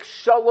felt like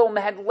Shalom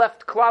had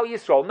left Klal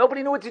Yisrael.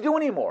 Nobody knew what to do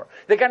anymore.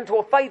 They got into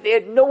a fight. They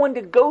had no one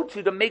to go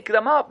to make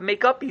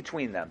up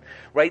between them.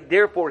 Right?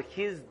 Therefore,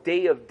 his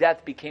day of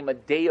death became a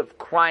day of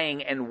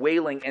crying and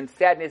wailing and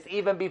sadness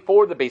even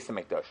before the Beis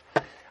HaMikdash.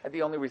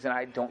 The only reason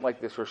I don't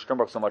like this Rosh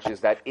Sternbuch so much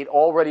is that it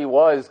already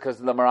was because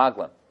of the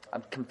Meraglim.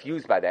 I'm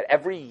confused by that.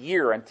 Every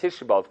year on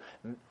Tisha B'Av,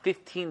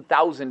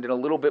 15,000 and a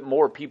little bit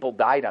more people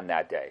died on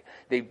that day.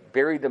 They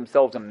buried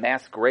themselves in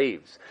mass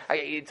graves.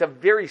 It's a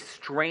very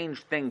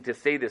strange thing to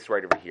say this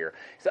right over here.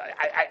 So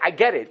I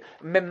get it.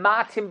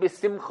 Mematim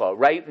b'simcha,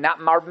 right?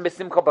 Not Marvin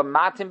b'simcha, but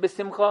Matim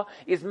b'simcha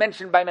is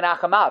mentioned by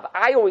Menachem Av.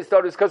 I always thought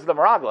it was because of the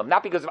Meraglim,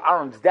 not because of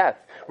Aaron's death.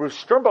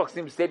 Rosh Sternbuch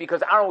seems to say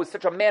because Aaron was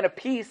such a man of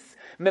peace,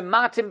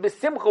 Mematim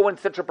b'simcha, when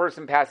such a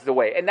person passes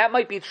away. And that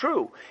might be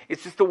true.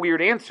 It's just a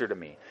weird answer to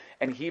me.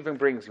 And he even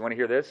brings, you want to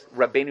hear this?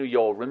 Rabbeinu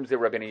Yoel, Rimzeh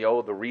Rabbeinu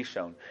Yoel, the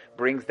Rishon,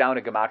 brings down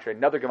a gematria,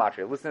 another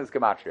gematria. Listen to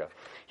this gematria.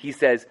 He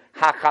says,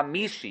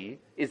 HaChamishi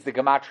is the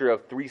gematria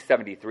of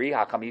 373,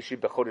 HaChamishi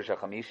B'chodesh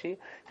HaChamishi,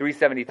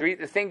 373,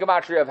 the same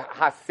gematria of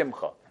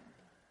HaSimcha.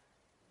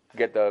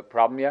 Get the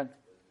problem yet?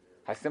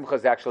 HaSimcha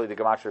is actually the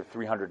gematria of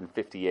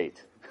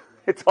 358.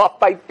 It's off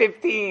by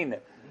 15.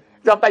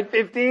 It's off by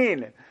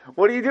 15.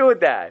 What do you do with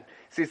that?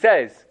 So he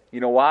says, you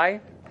know why?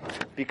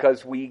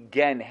 Because we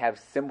again have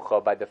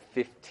Simcha by the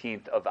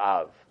 15th of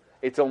Av.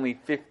 It's only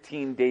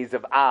 15 days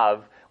of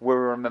Av where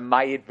we're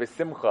Memayit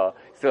v'Simcha,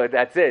 so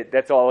that's it.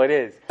 That's all it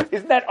is.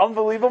 Isn't that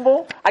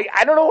unbelievable?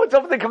 I don't know what's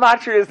up with the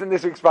Gematrias in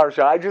this week's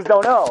Parsha. I just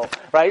don't know,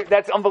 right?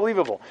 That's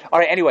unbelievable. All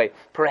right, anyway,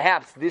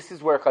 perhaps this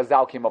is where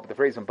Chazal came up with the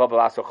phrase in Bava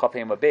Lasso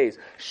Chafim Abeis,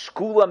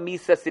 Shkula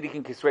Misa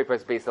Tzadikim Kisrei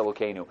Pres Beis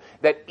Elokeinu,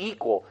 that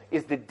equal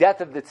is the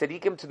death of the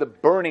Tzadikim to the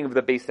burning of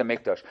the Beis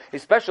HaMikdash,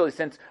 especially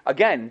since,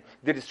 again,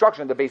 the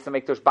destruction of the Beis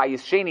HaMikdash by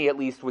Yisheni at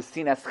least was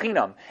Sinas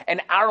Chinam,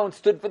 and Aaron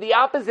stood for the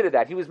opposite of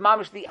that. He was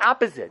mamish the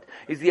opposite.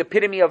 He's the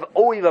epitome of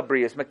Oy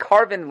Labrius,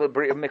 Mekarvin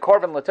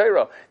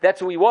Latayra. That's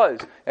who he was.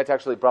 That's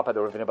actually brought by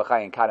the Ravina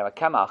Bachai and Kadam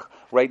Kemach,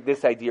 right?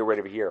 This idea right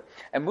over here.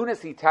 And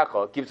Munas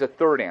Itecha gives a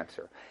third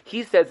answer.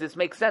 He says this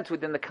makes sense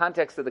within the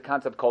context of the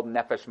concept called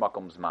Nefesh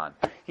Makom Zman.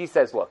 He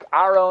says, look,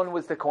 Aaron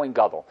was the Kohen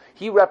Gadol.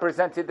 He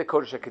represented the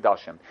Kodesh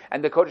HaKadoshim.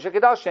 And the Kodesh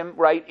HaKadoshim,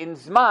 right, in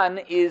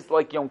Zman is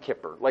like Yom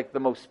Kippur, like the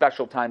most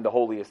special time, the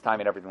holiest time,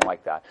 and everything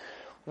like that.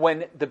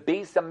 When the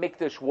Beis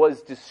HaMikdash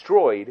was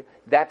destroyed,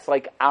 that's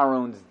like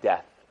Aaron's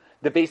death.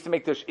 The Beis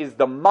HaMikdash is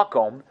the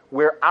Makom,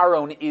 where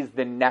Aaron is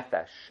the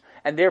Nefesh.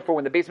 And therefore,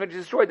 when the Beis HaMikdash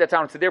is destroyed, that's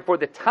Aaron. So therefore,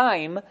 the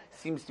time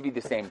seems to be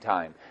the same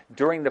time,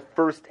 during the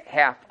first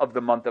half of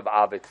the month of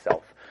Av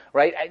itself.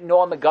 Right?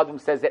 Noam Megadim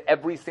says that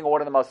every single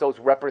one of the Masos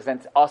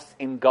represents us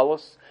in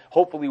Gullus.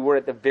 Hopefully we're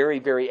at the very,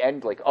 very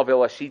end, like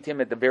Avel Ashitim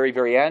at the very,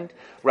 very end.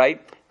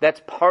 Right? That's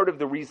part of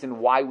the reason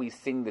why we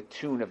sing the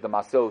tune of the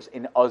Masos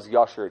in Uz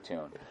Yasher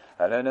tune.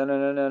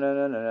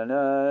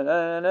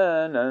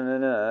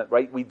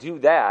 Right? We do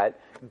that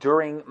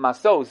during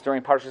Masos,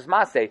 during Parshas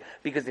Maseh,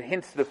 because it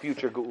hints to the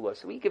future Geula.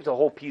 So he gives a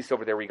whole piece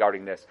over there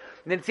regarding this.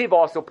 And then Tziv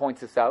also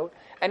points this out,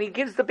 and he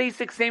gives the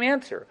basic same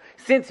answer.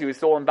 Since he was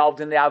so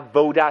involved in the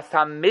Avodas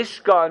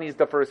HaMishkan, he's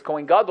the first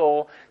Kohen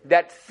Gadol,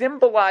 that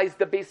symbolized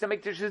the Beis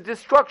HaMikdash's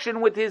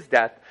destruction with his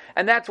death.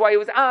 And that's why it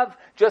was Av,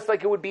 just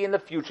like it would be in the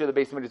future, the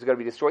Beis HaMikdash is going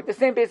to be destroyed. The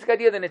same basic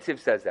idea, the Netziv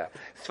says that.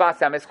 Sfas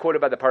Emes, quoted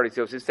by the Pardes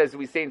Yosef, it says,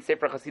 we say in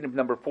Sefer Chassidim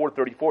number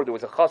 434, there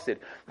was a chassid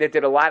that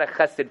did a lot of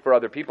chesed for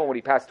other people. When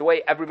he passed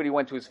away, everybody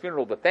went to his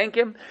funeral to thank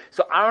him.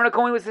 So Aaron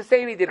HaKohen was the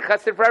same. He did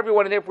chesed for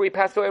everyone, and therefore he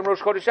passed away in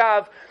Rosh Chodesh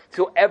Av.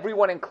 So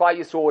everyone in Klal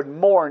Yisrael would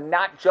mourn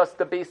not just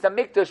the Beis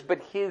HaMikdash,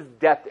 but his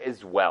death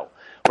as well.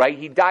 Right?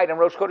 He died on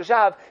Rosh Chodesh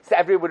Av, so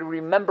everyone would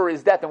remember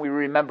his death, and we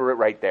remember it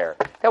right there.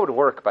 That would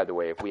work, by the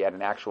way, if we had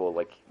an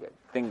actual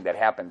thing that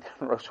happened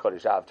on Rosh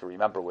Chodesh Av to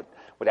remember what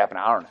happened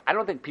to Aaron. I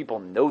don't think people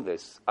know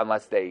this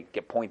unless they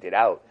get pointed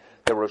out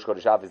that Rosh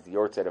Chodesh Av is the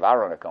Yortzeit of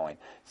Aaron HaKohen.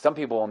 Some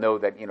people will know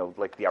that,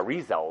 like the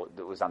Arizal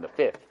that was on the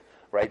 5th,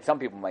 right? Some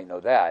people might know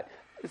that.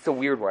 It's a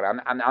weird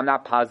one. I'm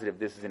not positive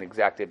this is an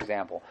exact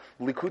example.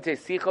 Likutei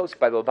Sichos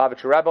by the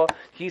Lubavitcher Rebbe,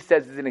 he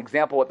says as an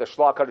example what the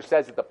Shlach HaKadosh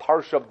says, that the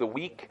Parsha of the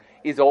week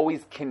is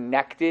always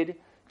connected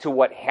to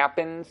what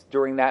happens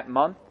during that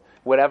month,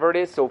 whatever it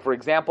is. So, for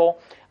example,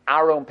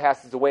 Aaron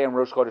passes away on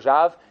Rosh Chodesh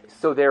Av,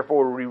 so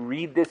therefore we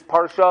read this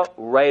Parsha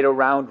right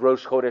around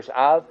Rosh Chodesh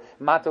Av.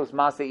 Matos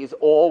Maseh is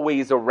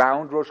always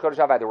around Rosh Chodesh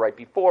Av, either right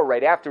before,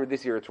 right after.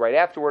 This year it's right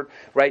afterward,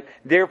 right?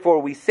 Therefore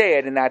we say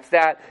it, and that's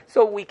that.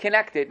 So we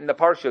connect it in the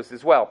Parshas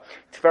as well.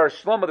 Tiferes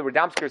Shlomo, the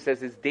Radomsker,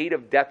 says his date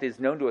of death is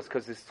known to us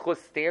because his schus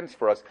stands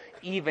for us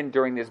even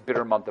during this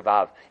bitter month of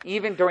Av.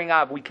 Even during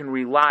Av, we can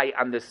rely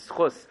on the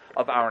schus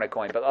of Aaron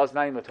HaKohen. But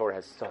Oznaim LaTorah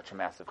has such a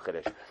massive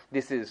chiddush.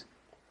 This is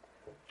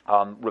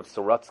Rav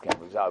Sorotzkin.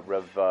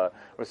 Rav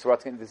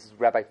Sorotzkin, this is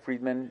Rabbi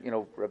Friedman,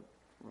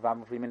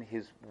 Rav Friedman,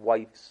 his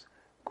wife's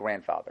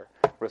grandfather,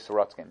 Rav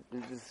Sorotzkin.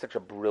 This is such a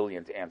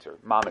brilliant answer.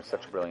 Mom is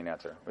such a brilliant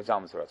answer. Rav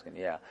Zalman Sorotzkin,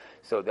 yeah.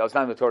 So the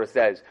Oznaim LaTorah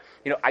says,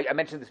 I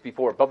mentioned this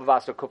before, Bava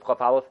Basra Kuf Chaf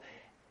Aleph,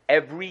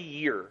 every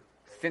year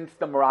since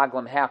the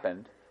Meraglim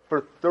happened,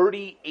 for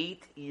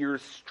 38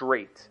 years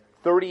straight,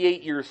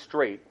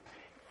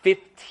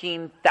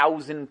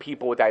 15,000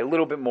 people would die. A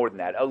little bit more than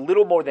that. A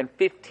little more than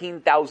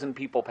 15,000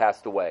 people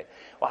passed away.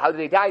 Well, how did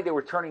they die? They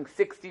were turning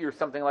 60 or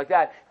something like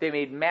that. They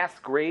made mass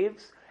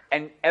graves,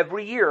 And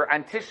every year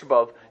on Tisha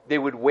B'Av, they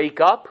would wake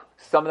up.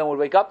 Some of them would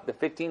wake up. The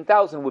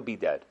 15,000 would be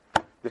dead.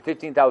 The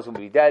 15,000 would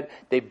be dead.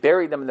 They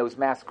buried them in those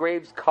mass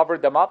graves,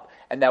 covered them up,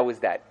 and that was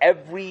that.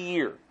 Every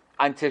year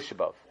on Tisha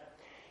B'Av.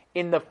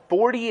 In the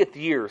 40th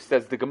year,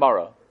 says the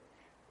Gemara,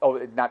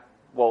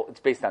 it's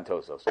based on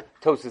Tosfos.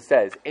 Tosfos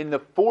says, in the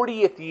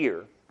 40th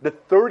year, the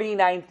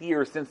 39th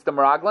year since the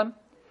Meraglim,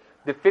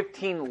 the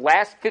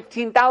last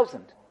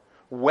 15,000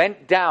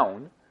 went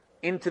down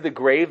into the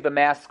grave, the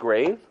mass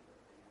grave,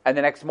 and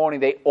the next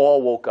morning they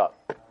all woke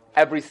up.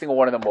 Every single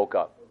one of them woke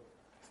up.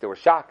 So they were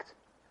shocked.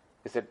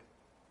 They said,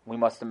 we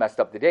must have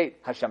messed up the date.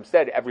 Hashem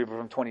said everyone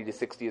from 20 to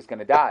 60 is going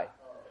to die.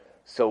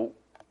 So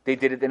they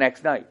did it the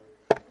next night.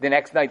 The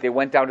next night they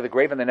went down to the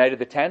grave on the night of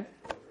the 10th,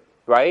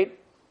 right?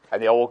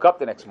 And they all woke up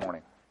the next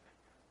morning.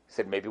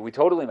 Said, maybe we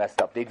totally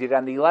messed up. They did it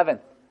on the 11th,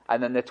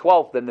 and then the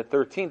 12th, then the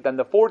 13th, then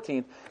the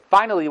 14th.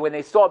 Finally, when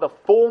they saw the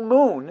full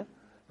moon,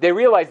 they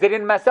realized they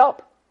didn't mess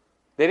up.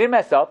 They didn't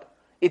mess up.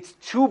 It's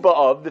Tu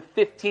B'Av, the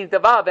 15th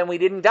of Av, and we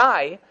didn't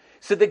die.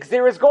 So the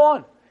Gzera is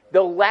gone.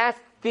 The last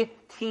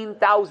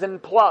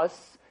 15,000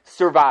 plus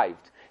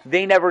survived.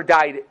 They never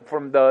died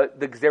from the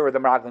Gzera, the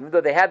Meraglim.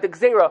 Though they had the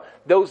Gzera,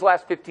 those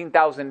last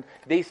 15,000,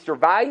 they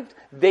survived.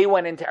 They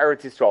went into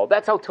Eretz Yisrael.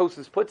 That's how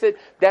Tosfos puts it.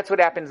 That's what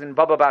happens in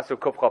Baba Basra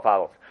Kuf Chaf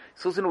Aleph.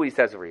 So listen to what he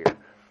says over here.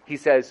 He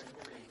says,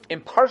 in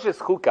Parshas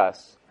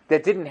Chukas,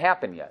 that didn't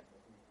happen yet.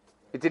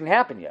 It didn't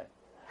happen yet.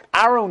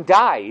 Aaron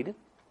died,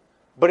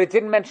 but it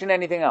didn't mention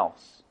anything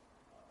else.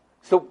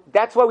 So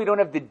that's why we don't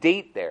have the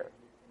date there.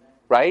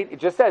 Right? It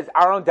just says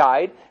Aaron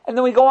died, and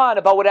then we go on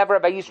about whatever,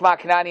 about Yishma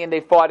Kanani, and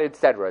they fought,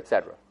 etc.,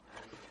 etc.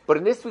 But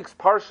in this week's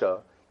Parsha,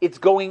 it's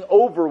going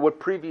over what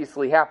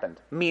previously happened.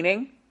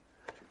 Meaning,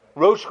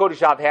 Rosh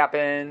Chodesh Av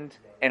happened,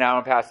 and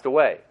Aaron passed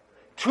away.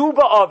 Tu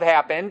B'Av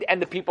happened, and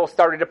the people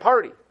started to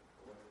party.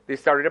 They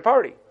started to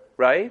party,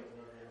 right?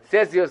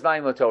 Says the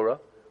Oznaim LaTorah,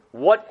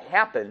 what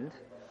happened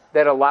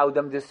that allowed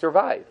them to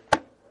survive?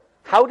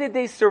 How did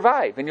they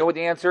survive? And you know what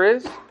the answer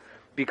is?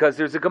 Because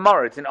there's a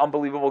Gemara. It's an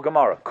unbelievable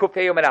Gemara.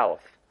 Kufay Yom Aleph.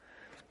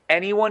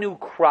 Anyone who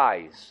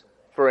cries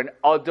for an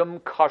Adam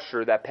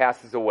Kasher that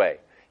passes away.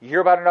 You hear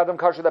about an Adam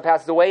Kasher that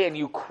passes away and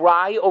you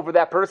cry over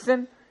that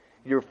person,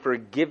 you're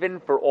forgiven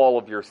for all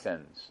of your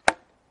sins.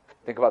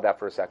 Think about that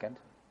for a second.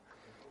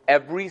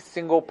 Every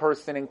single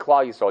person in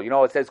Klal Yisrael, you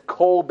know it says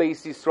Kol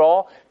Beis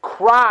Yisrael,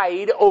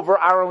 cried over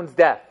Aaron's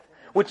death.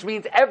 Which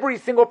means every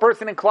single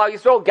person in Klal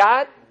Yisrael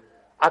got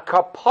a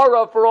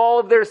kapara for all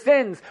of their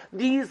sins.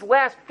 These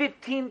last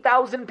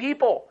 15,000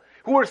 people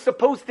who were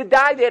supposed to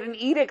die, they had an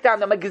edict on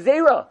them, a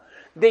gezerah.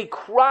 They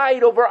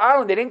cried over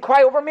Aaron. They didn't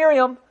cry over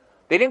Miriam.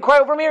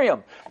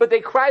 But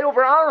they cried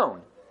over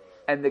Aaron.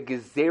 And the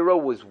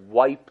gezerah was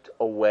wiped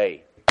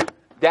away.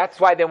 That's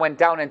why they went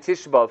down on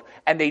Tisha B'Av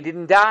and they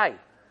didn't die.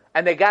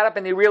 And they got up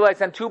and they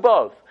realized on Tu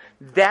B'Av.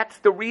 That's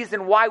the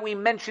reason why we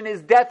mention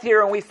his death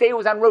here and we say it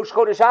was on Rosh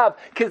Chodesh Av,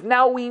 because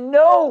now we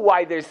know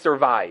why they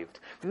survived.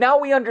 Now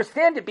we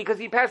understand it because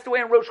he passed away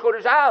on Rosh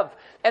Chodesh Av.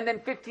 And then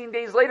 15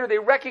 days later they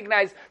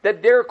recognize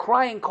that their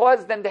crying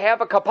caused them to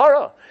have a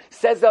kapara.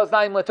 Says the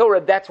Oznaim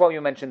LaTorah, that's why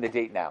you mentioned the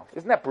date now.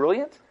 Isn't that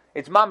brilliant?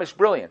 It's mamish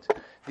brilliant.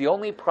 The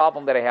only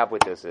problem that I have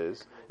with this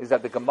is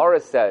that the Gemara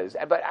says,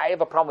 but I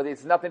have a problem with it,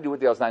 it's nothing to do with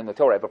the Oznaim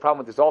LaTorah, I have a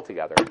problem with this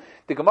altogether.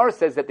 The Gemara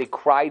says that they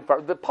cried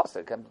for, the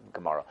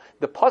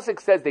Pasuk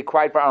says they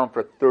cried for Aaron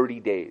for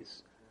 30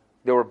 days.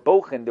 They were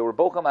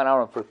bochim on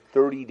Aaron for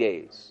 30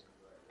 days.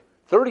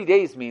 30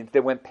 days means they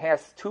went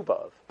past Tu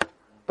B'Av.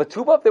 But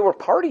Tu B'Av, they were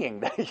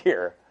partying that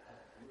year.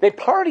 They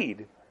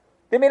partied.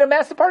 They made a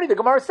massive party. The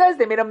Gemara says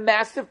they made a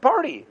massive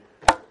party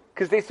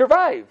because they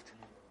survived.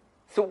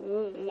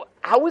 So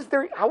how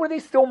are they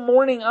still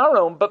mourning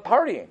Aaron but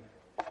partying?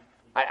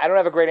 I don't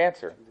have a great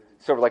answer.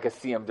 Sort of like a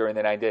siyum during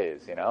the 9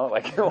 days, you know?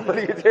 Like, what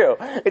do you do?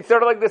 It's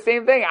sort of like the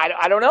same thing.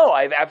 I don't know.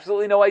 I have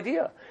absolutely no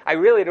idea. I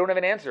really don't have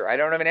an answer. I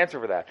don't have an answer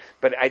for that.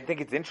 But I think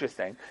it's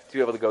interesting to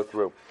be able to go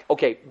through.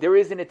 Okay, there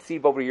is an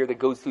etziv over here that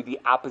goes through the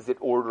opposite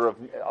order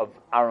of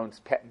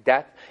Aaron's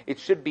death. It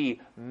should be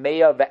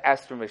Meah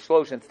ve'estrim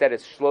v'shlosh. Instead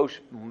it's shlosh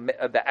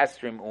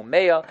ve'estrim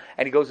u'meah.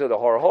 And he goes to the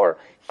hor.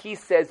 He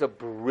says a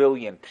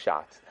brilliant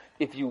pshat.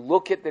 If you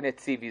look at the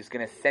Netziv, he's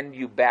going to send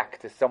you back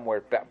to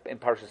somewhere in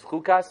Parshas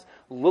Chukas.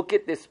 Look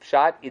at this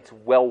pshat; it's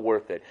well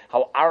worth it.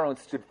 How Aaron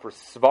stood for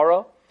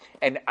Svara,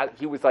 and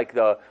he was like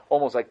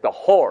almost like the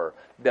Hor,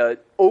 the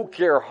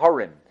Oker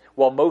Harin,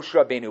 while Moshe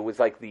Rabbeinu was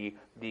like the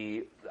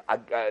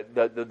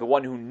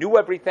one who knew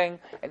everything,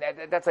 and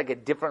that's like a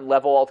different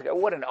level altogether.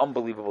 What an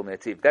unbelievable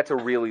Netziv! That's a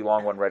really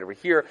long one right over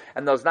here.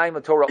 And the Oznaim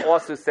LaTorah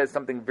also says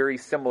something very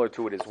similar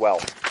to it as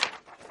well.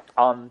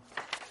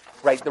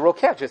 Right, the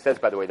Rokach just says,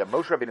 by the way, that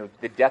Moshe Rabbeinu,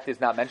 the death is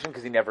not mentioned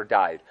because he never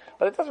died.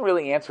 But it doesn't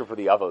really answer for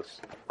the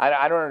Avos.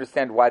 I don't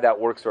understand why that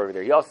works over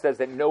there. He also says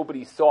that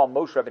nobody saw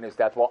Moshe Rabbeinu's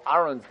death, while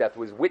Aaron's death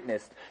was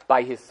witnessed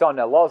by his son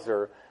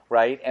Elazar,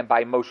 right, and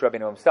by Moshe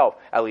Rabbeinu himself,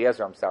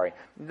 Eliezer, I'm sorry.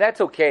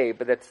 That's okay,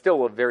 but that's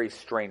still a very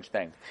strange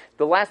thing.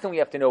 The last thing we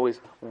have to know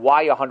is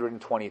why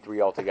 123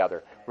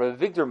 altogether. Rabbi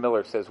Victor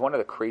Miller says one of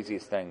the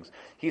craziest things.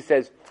 He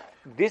says,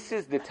 this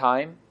is the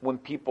time when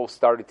people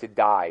started to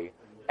die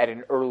at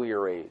an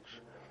earlier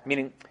age.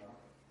 Meaning,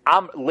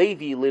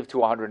 Levi lived to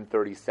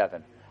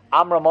 137.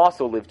 Amram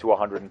also lived to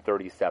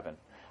 137.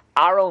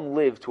 Aaron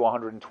lived to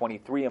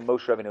 123, and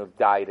Moshe Rabbeinu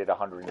died at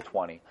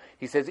 120.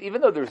 He says, even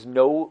though there's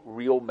no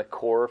real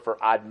makor for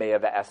Ad Mea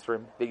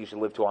Ve'esrim, that you should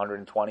live to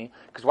 120,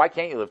 because why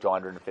can't you live to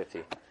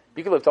 150?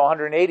 You can live to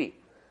 180,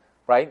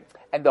 right?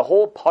 And the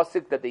whole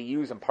pasuk that they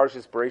use in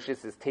Parshas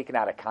Bereshis is taken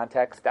out of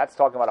context. That's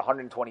talking about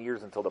 120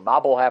 years until the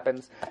Mabul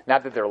happens.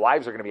 Not that their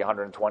lives are going to be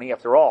 120.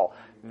 After all,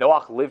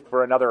 Noach lived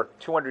for another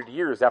 200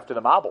 years after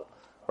the Mabul,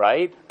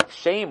 right?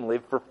 Shem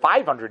lived for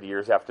 500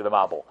 years after the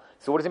Mabul.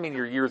 So what does it mean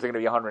your years are going to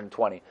be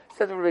 120?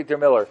 Says Victor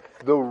Miller,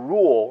 the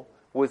rule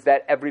was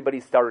that everybody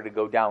started to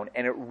go down.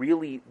 And it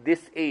really, this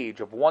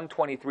age of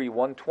 123,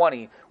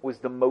 120 was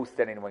the most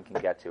that anyone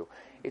can get to.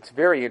 It's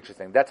very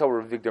interesting. That's how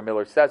Victor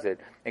Miller says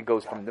it. It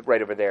goes from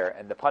right over there.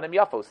 And the Panim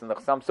Yafos and the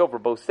Chassam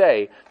Sofer both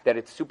say that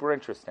it's super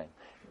interesting.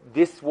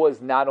 This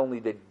was not only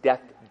the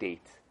death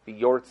date, the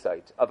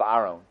Yortzeit of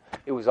Aaron,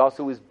 it was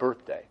also his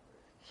birthday.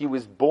 He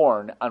was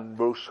born on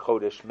Rosh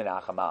Chodesh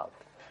Menachem Av.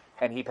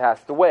 And he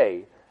passed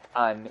away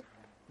on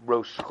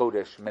Rosh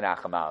Chodesh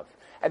Menachem Av.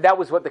 And that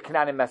was what the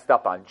Canaanim messed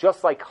up on.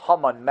 Just like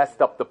Haman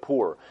messed up the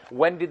Pur.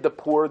 When did the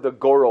Pur, the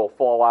Gorel,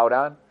 fall out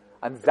on?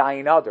 On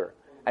Zayin Adar.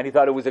 And he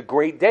thought it was a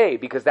great day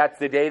because that's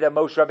the day that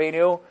Moshe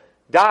Rabbeinu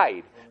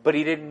died. But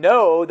he didn't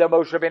know that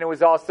Moshe Rabbeinu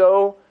was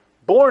also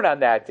born on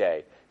that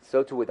day.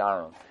 So too with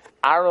Aaron.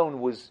 Aaron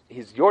was,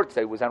 his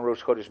Yortzeit was on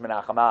Rosh Chodesh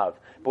Menachem Av.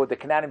 But what the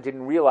Canaanim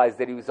didn't realize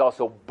that he was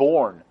also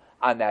born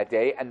on that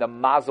day, and the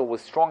mazel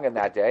was strong on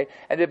that day,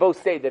 and they both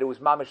say that it was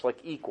mamish like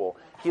equal.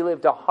 He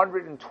lived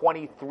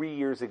 123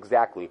 years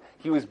exactly.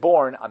 He was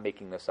born, I'm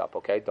making this up,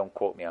 okay? Don't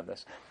quote me on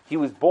this. He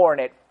was born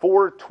at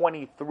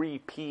 4:23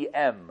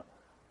 p.m.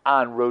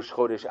 on Rosh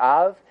Chodesh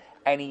Av,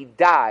 and he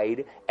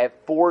died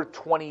at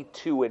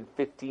 4:22 and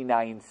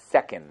 59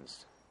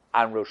 seconds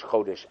on Rosh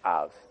Chodesh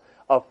Av.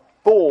 A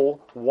full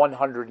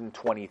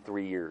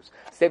 123 years.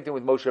 Same thing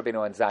with Moshe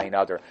Rabbeinu and Zayin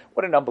Adar.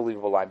 What an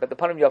unbelievable line. But the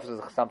Panim Yafos and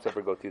the Chassam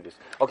Sofer go through this.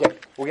 Okay,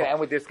 we're going to end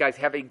with this, guys.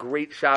 Have a great Shabbos.